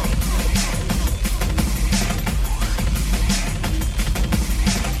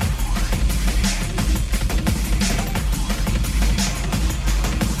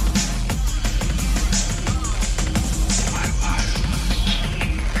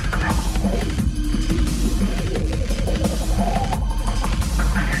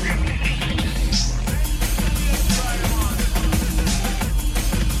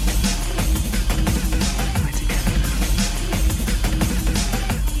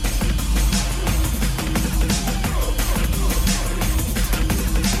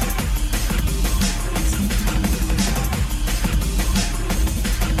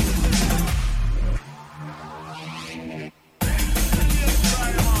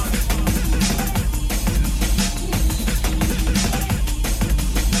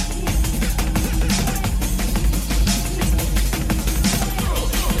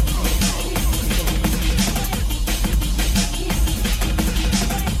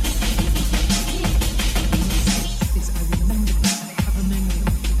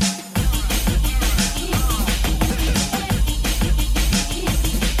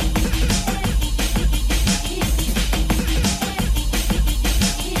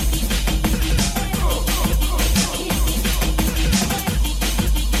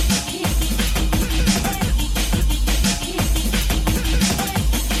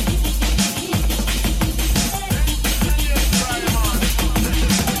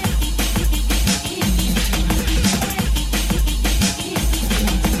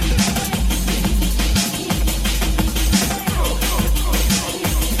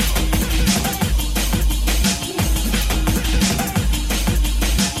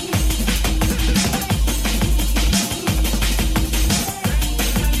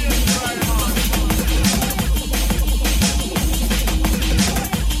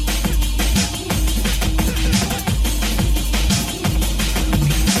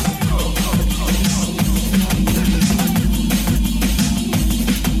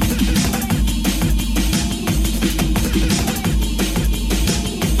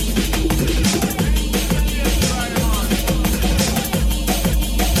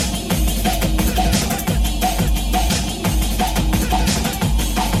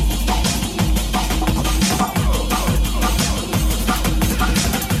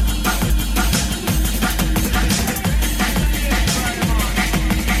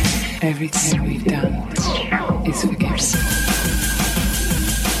 Everything we've done is forgiven.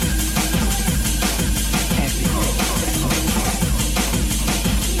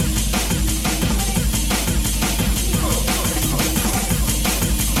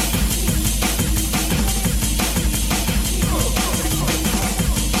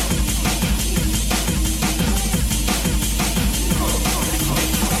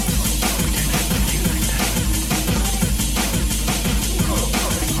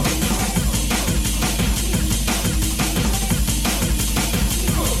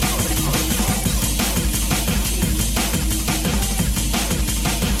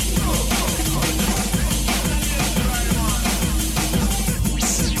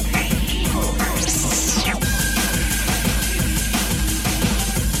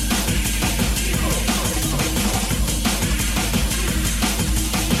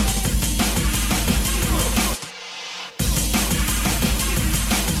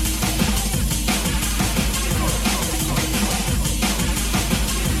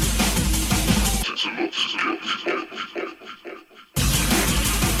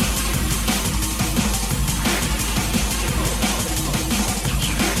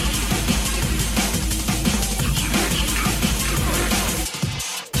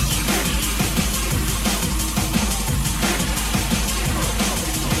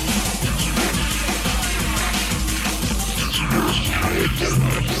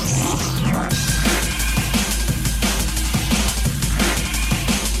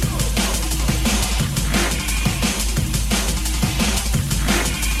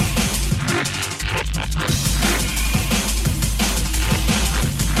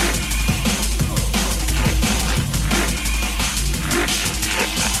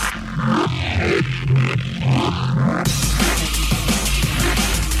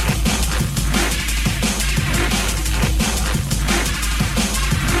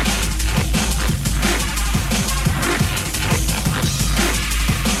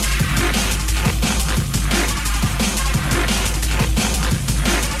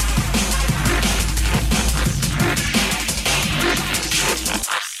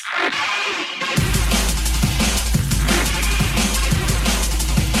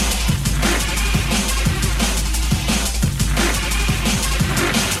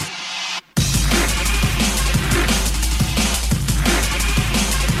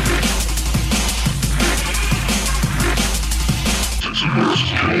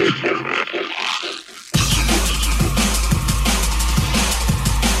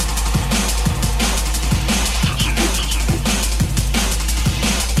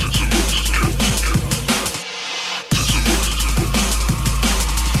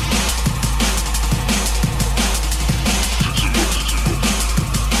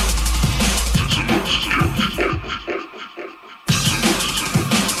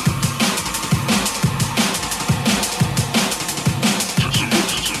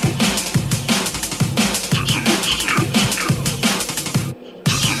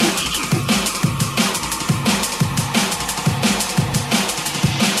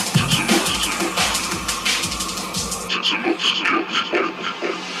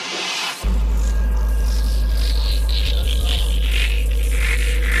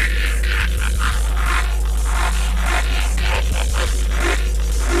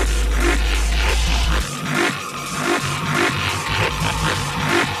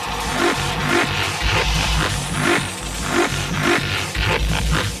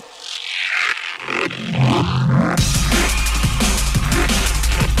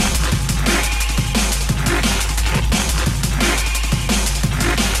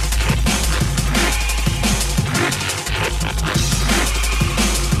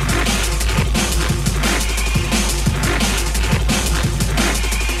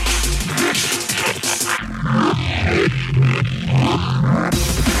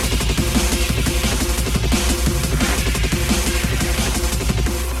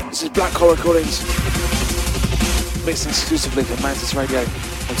 This is Black Hole Recordings, mixed exclusively for Mantis Radio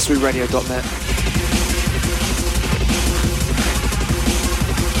and SweetRadio.net.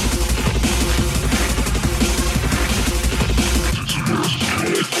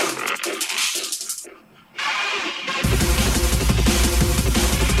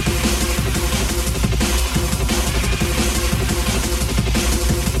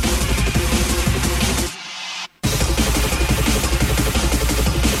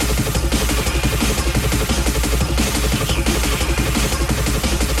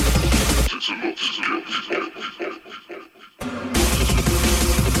 It's a lot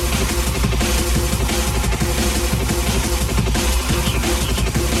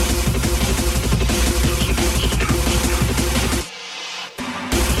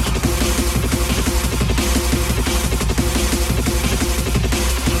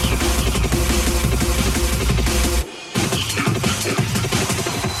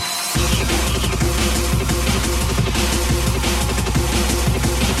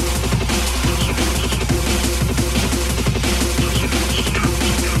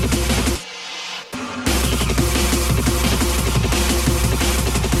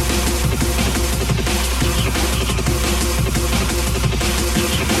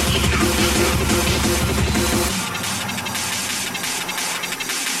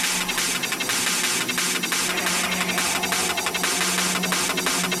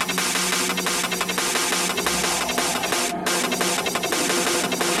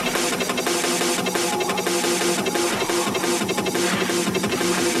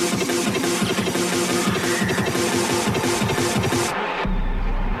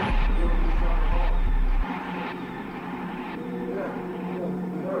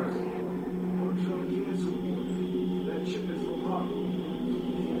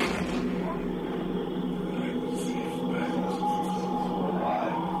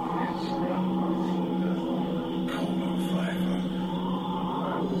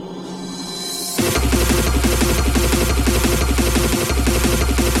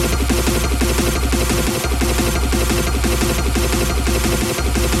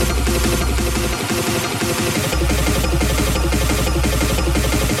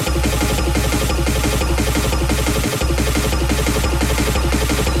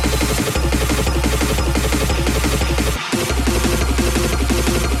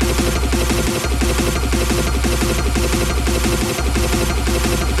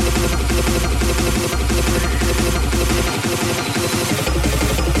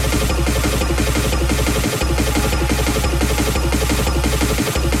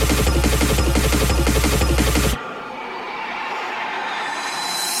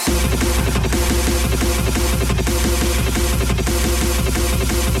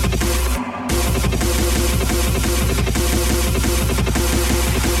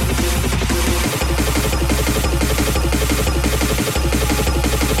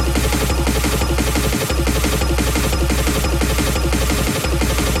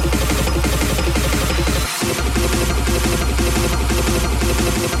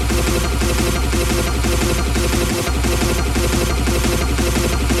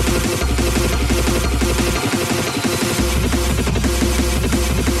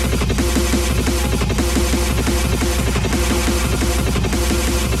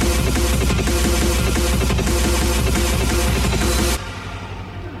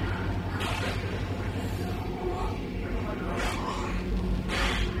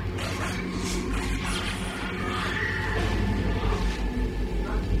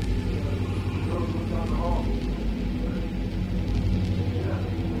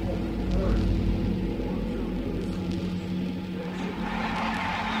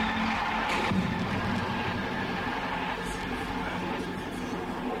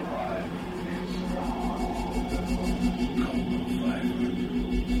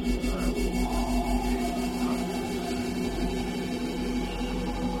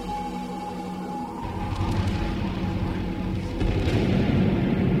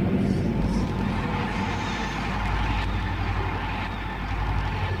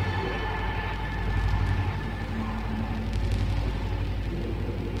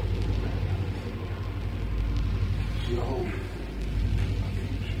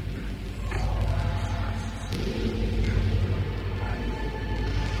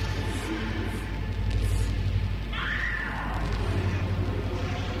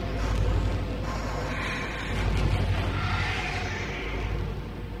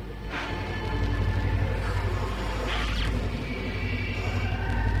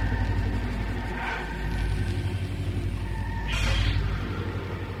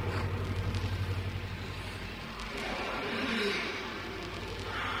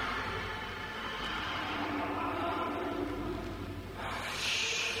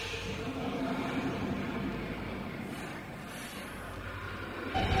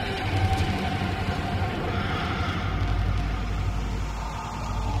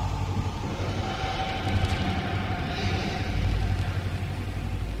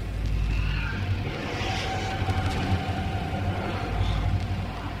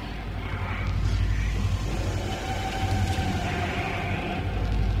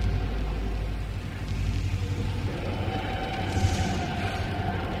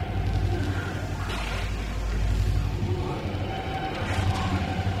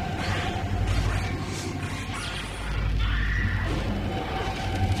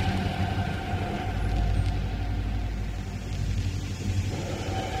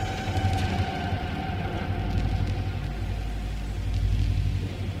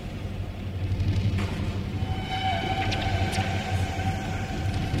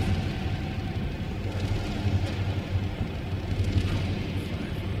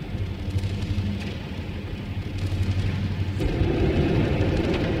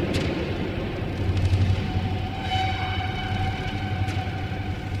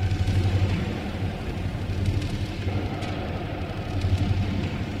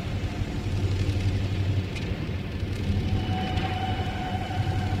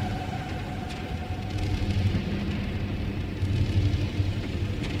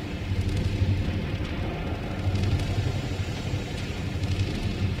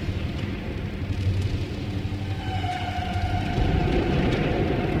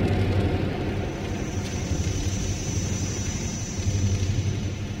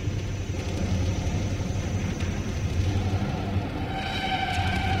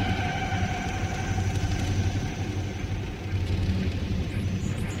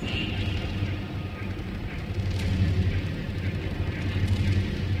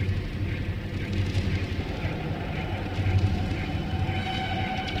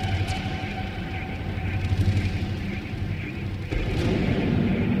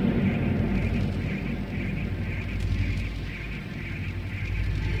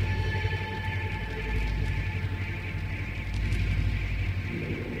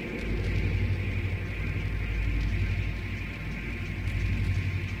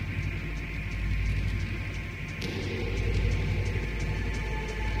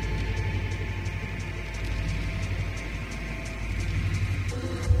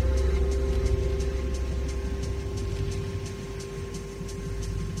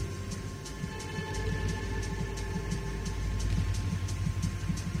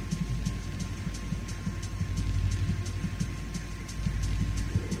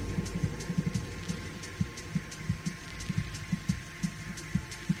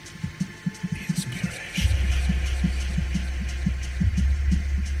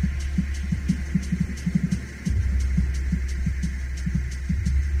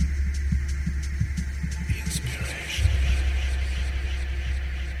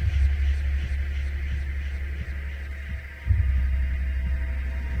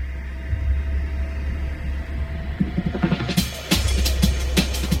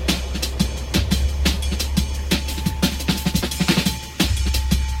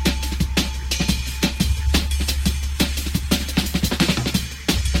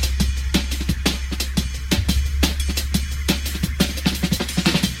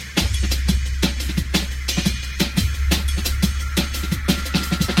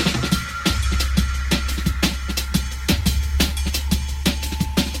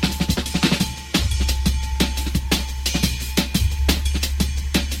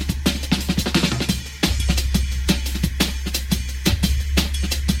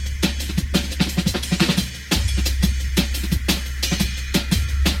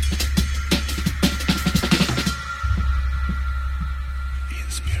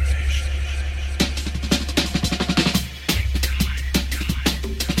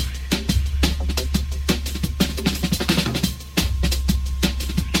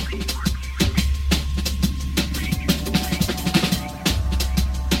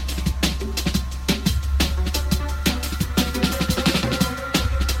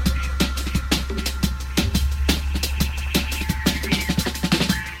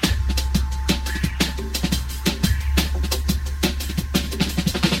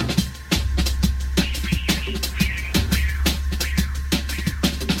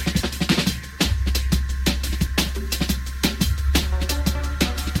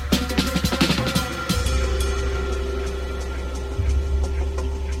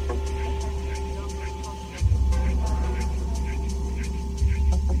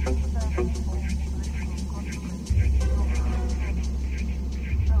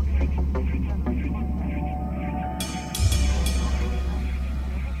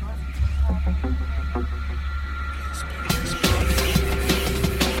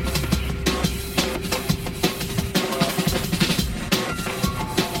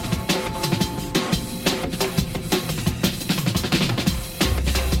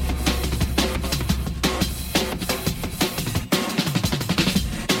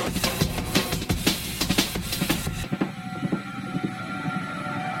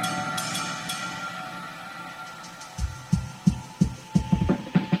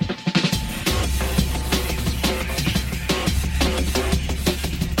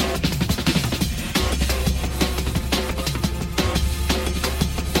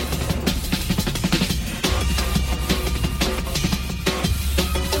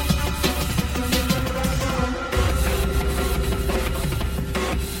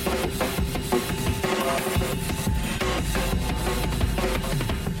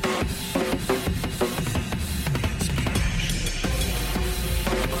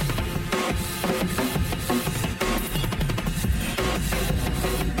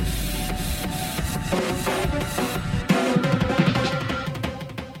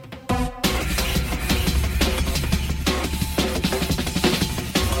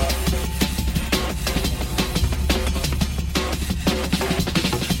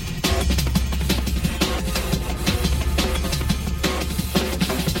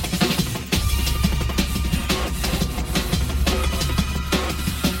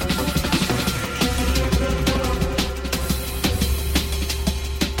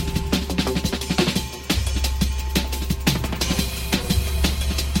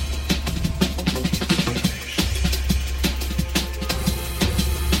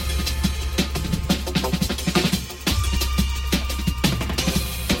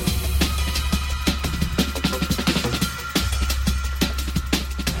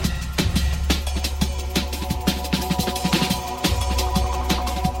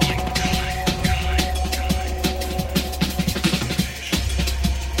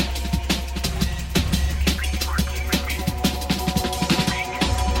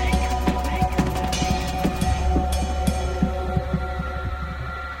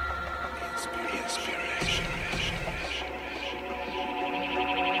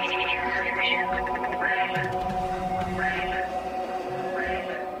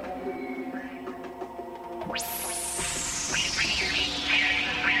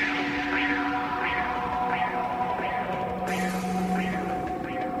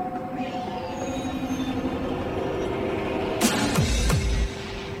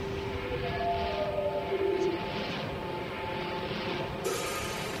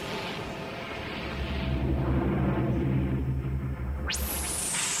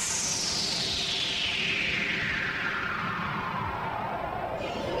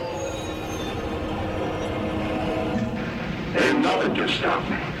Ain't nothing can stop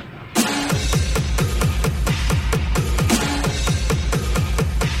me.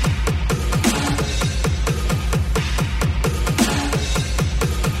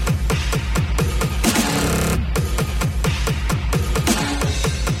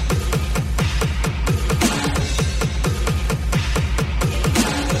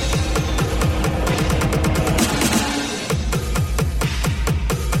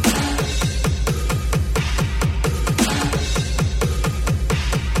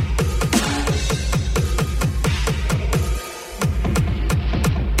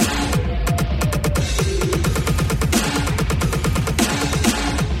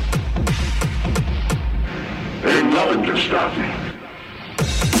 Ain't nothing can stop me.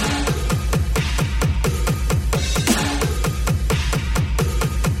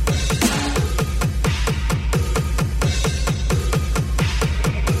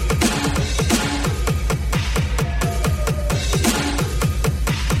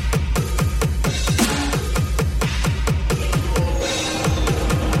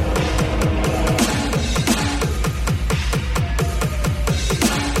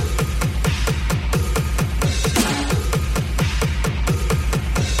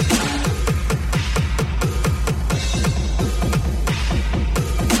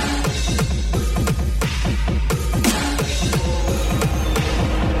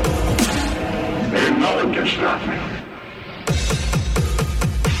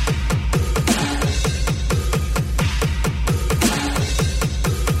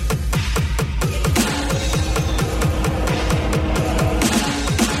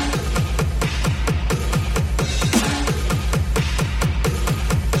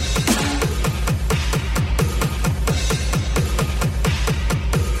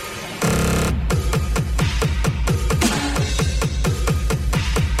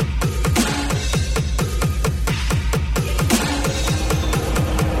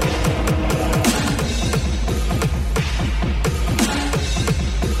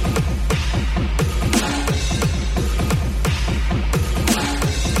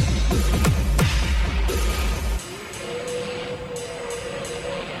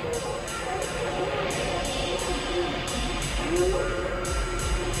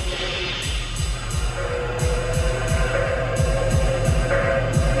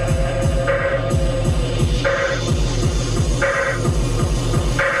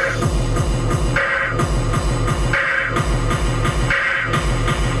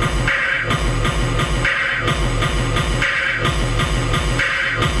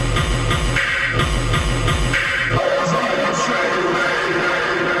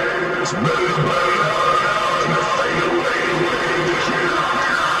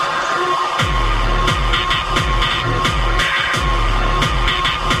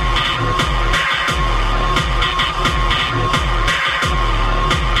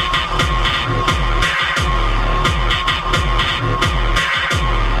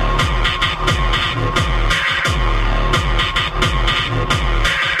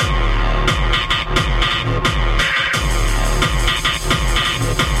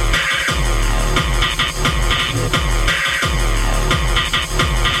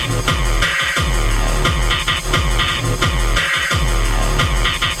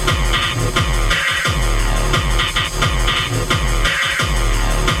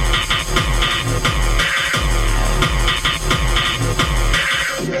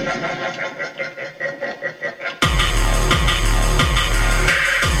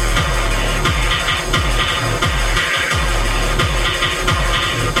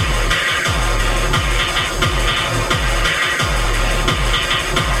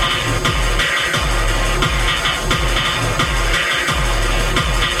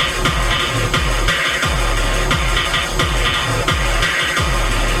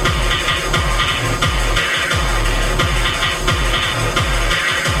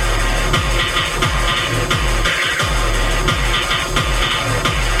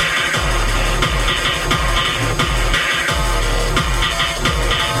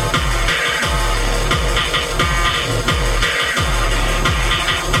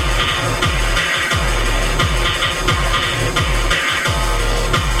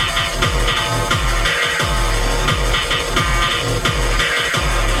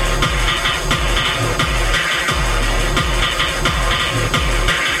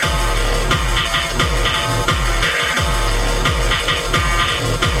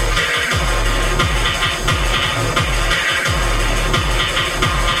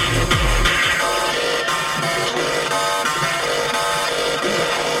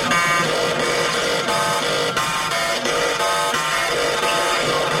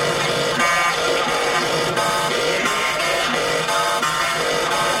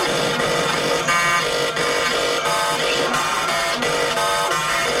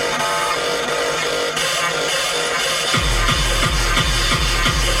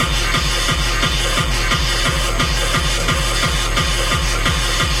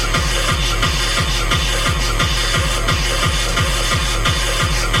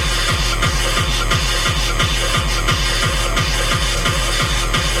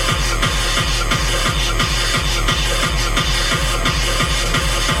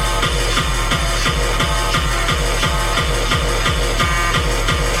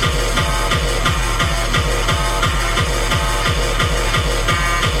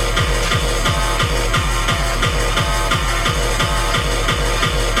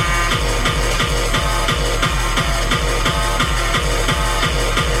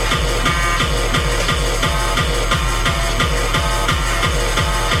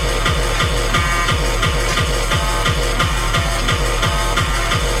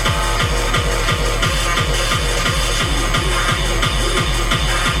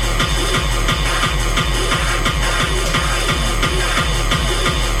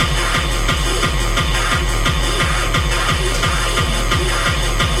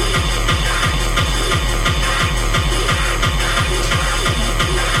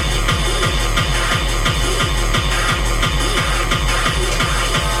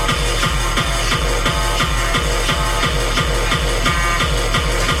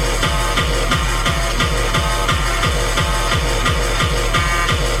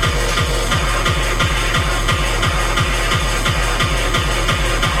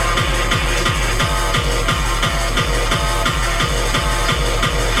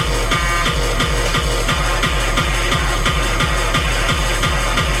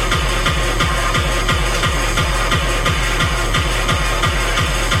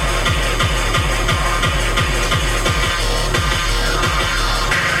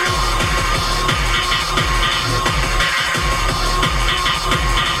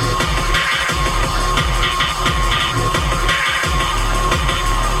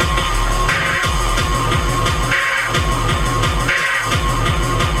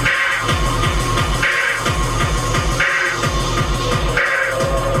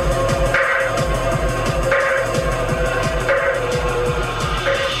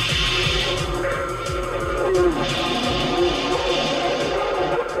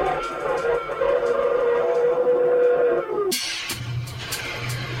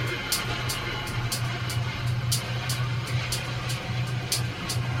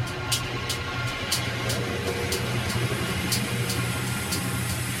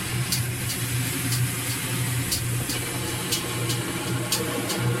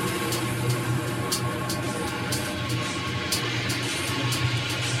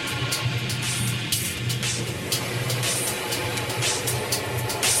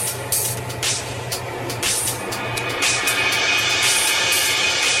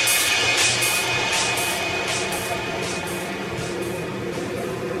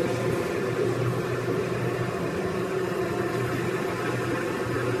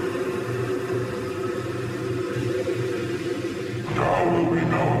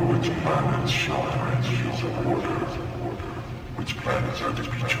 planets show fields of order. Which planets are to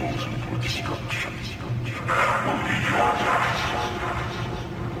be chosen for destruction will be your task.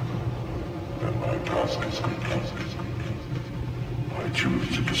 And my task is complete. I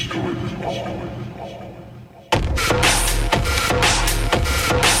choose to destroy them all.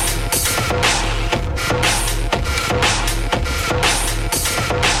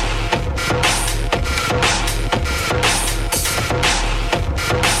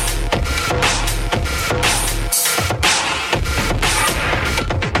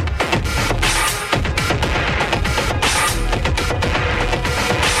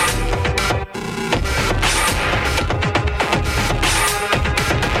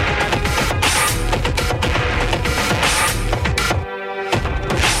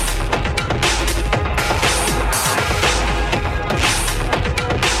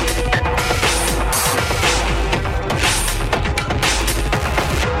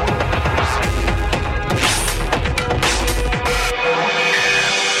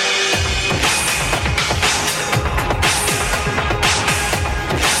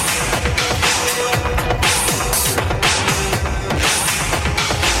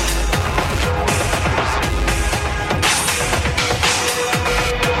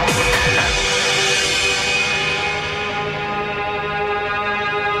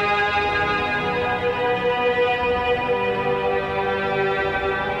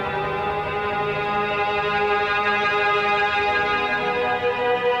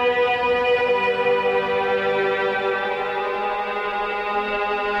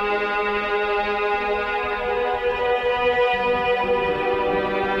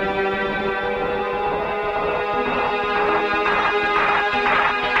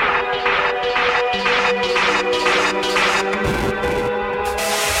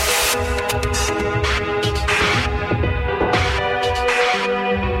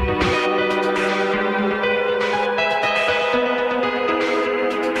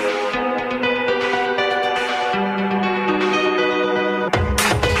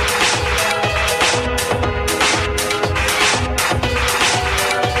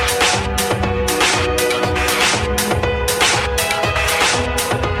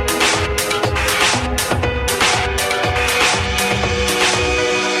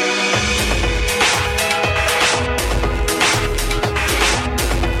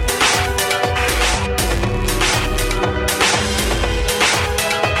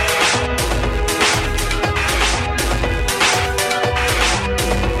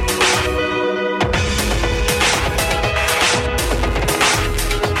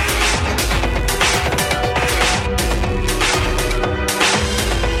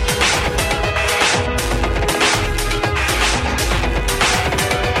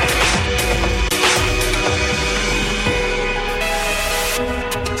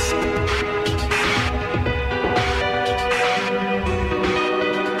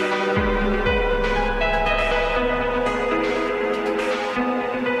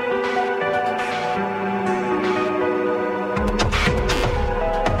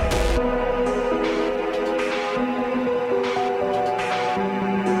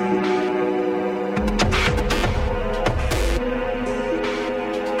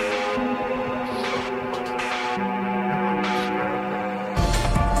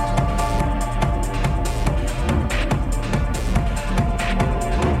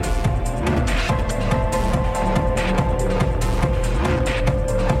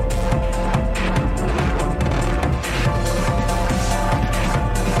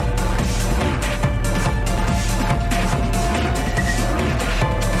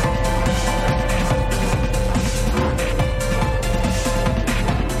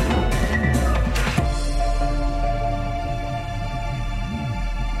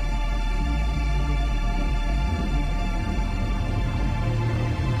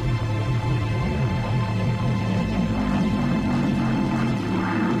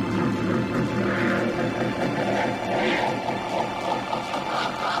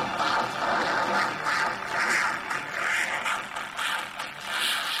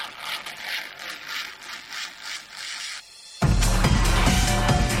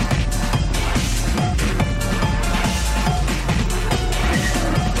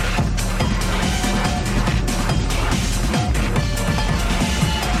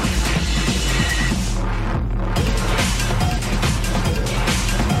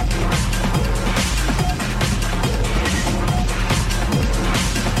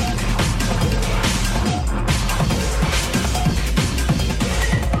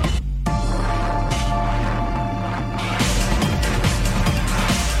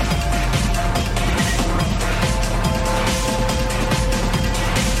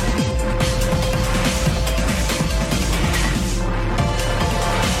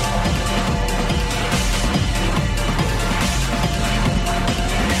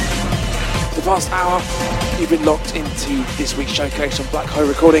 past hour, you've been locked into this week's showcase on Black Hoe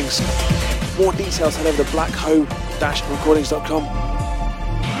Recordings. More details, head over to blackhoe-recordings.com.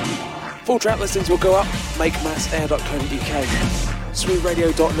 Full track listings will go up, makemassair.co.uk,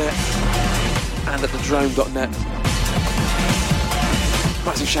 sweetradio.net, and at thedrome.net.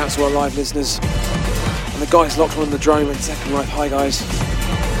 Massive shouts to our live listeners, and the guys locked on the Drome and Second Life. Hi guys.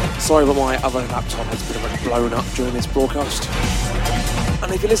 Sorry, but my other laptop has been blown up during this broadcast.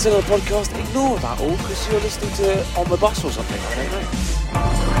 And if you're listening on the podcast, ignore that all, because you're listening to it on the bus or something, I don't know.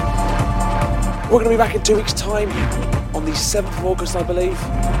 We're going to be back in 2 weeks' time, on the 7th of August, I believe.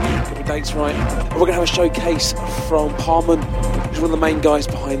 Get the dates right. And we're going to have a showcase from Parman, who's one of the main guys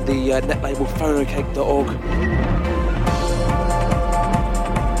behind the net label phonocake.org.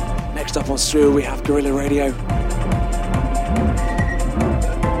 Next up on Surreal, we have Guerrilla Radio.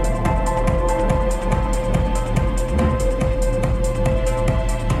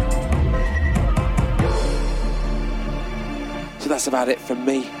 That's about it from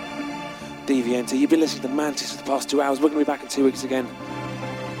me, DVNT. You've been listening to Mantis for the past 2 hours. We're going to be back in 2 weeks again.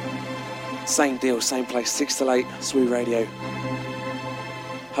 Same deal, same place, 6 till 8, Swee Radio.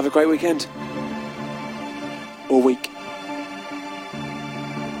 Have a great weekend. Or week.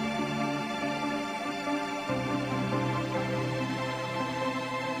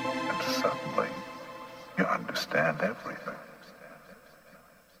 And suddenly, you understand everything.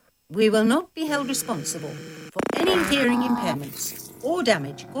 We will not be held responsible for any hearing impairments or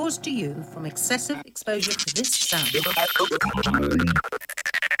damage caused to you from excessive exposure to this sound.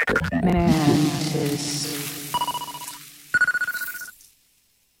 Mantis.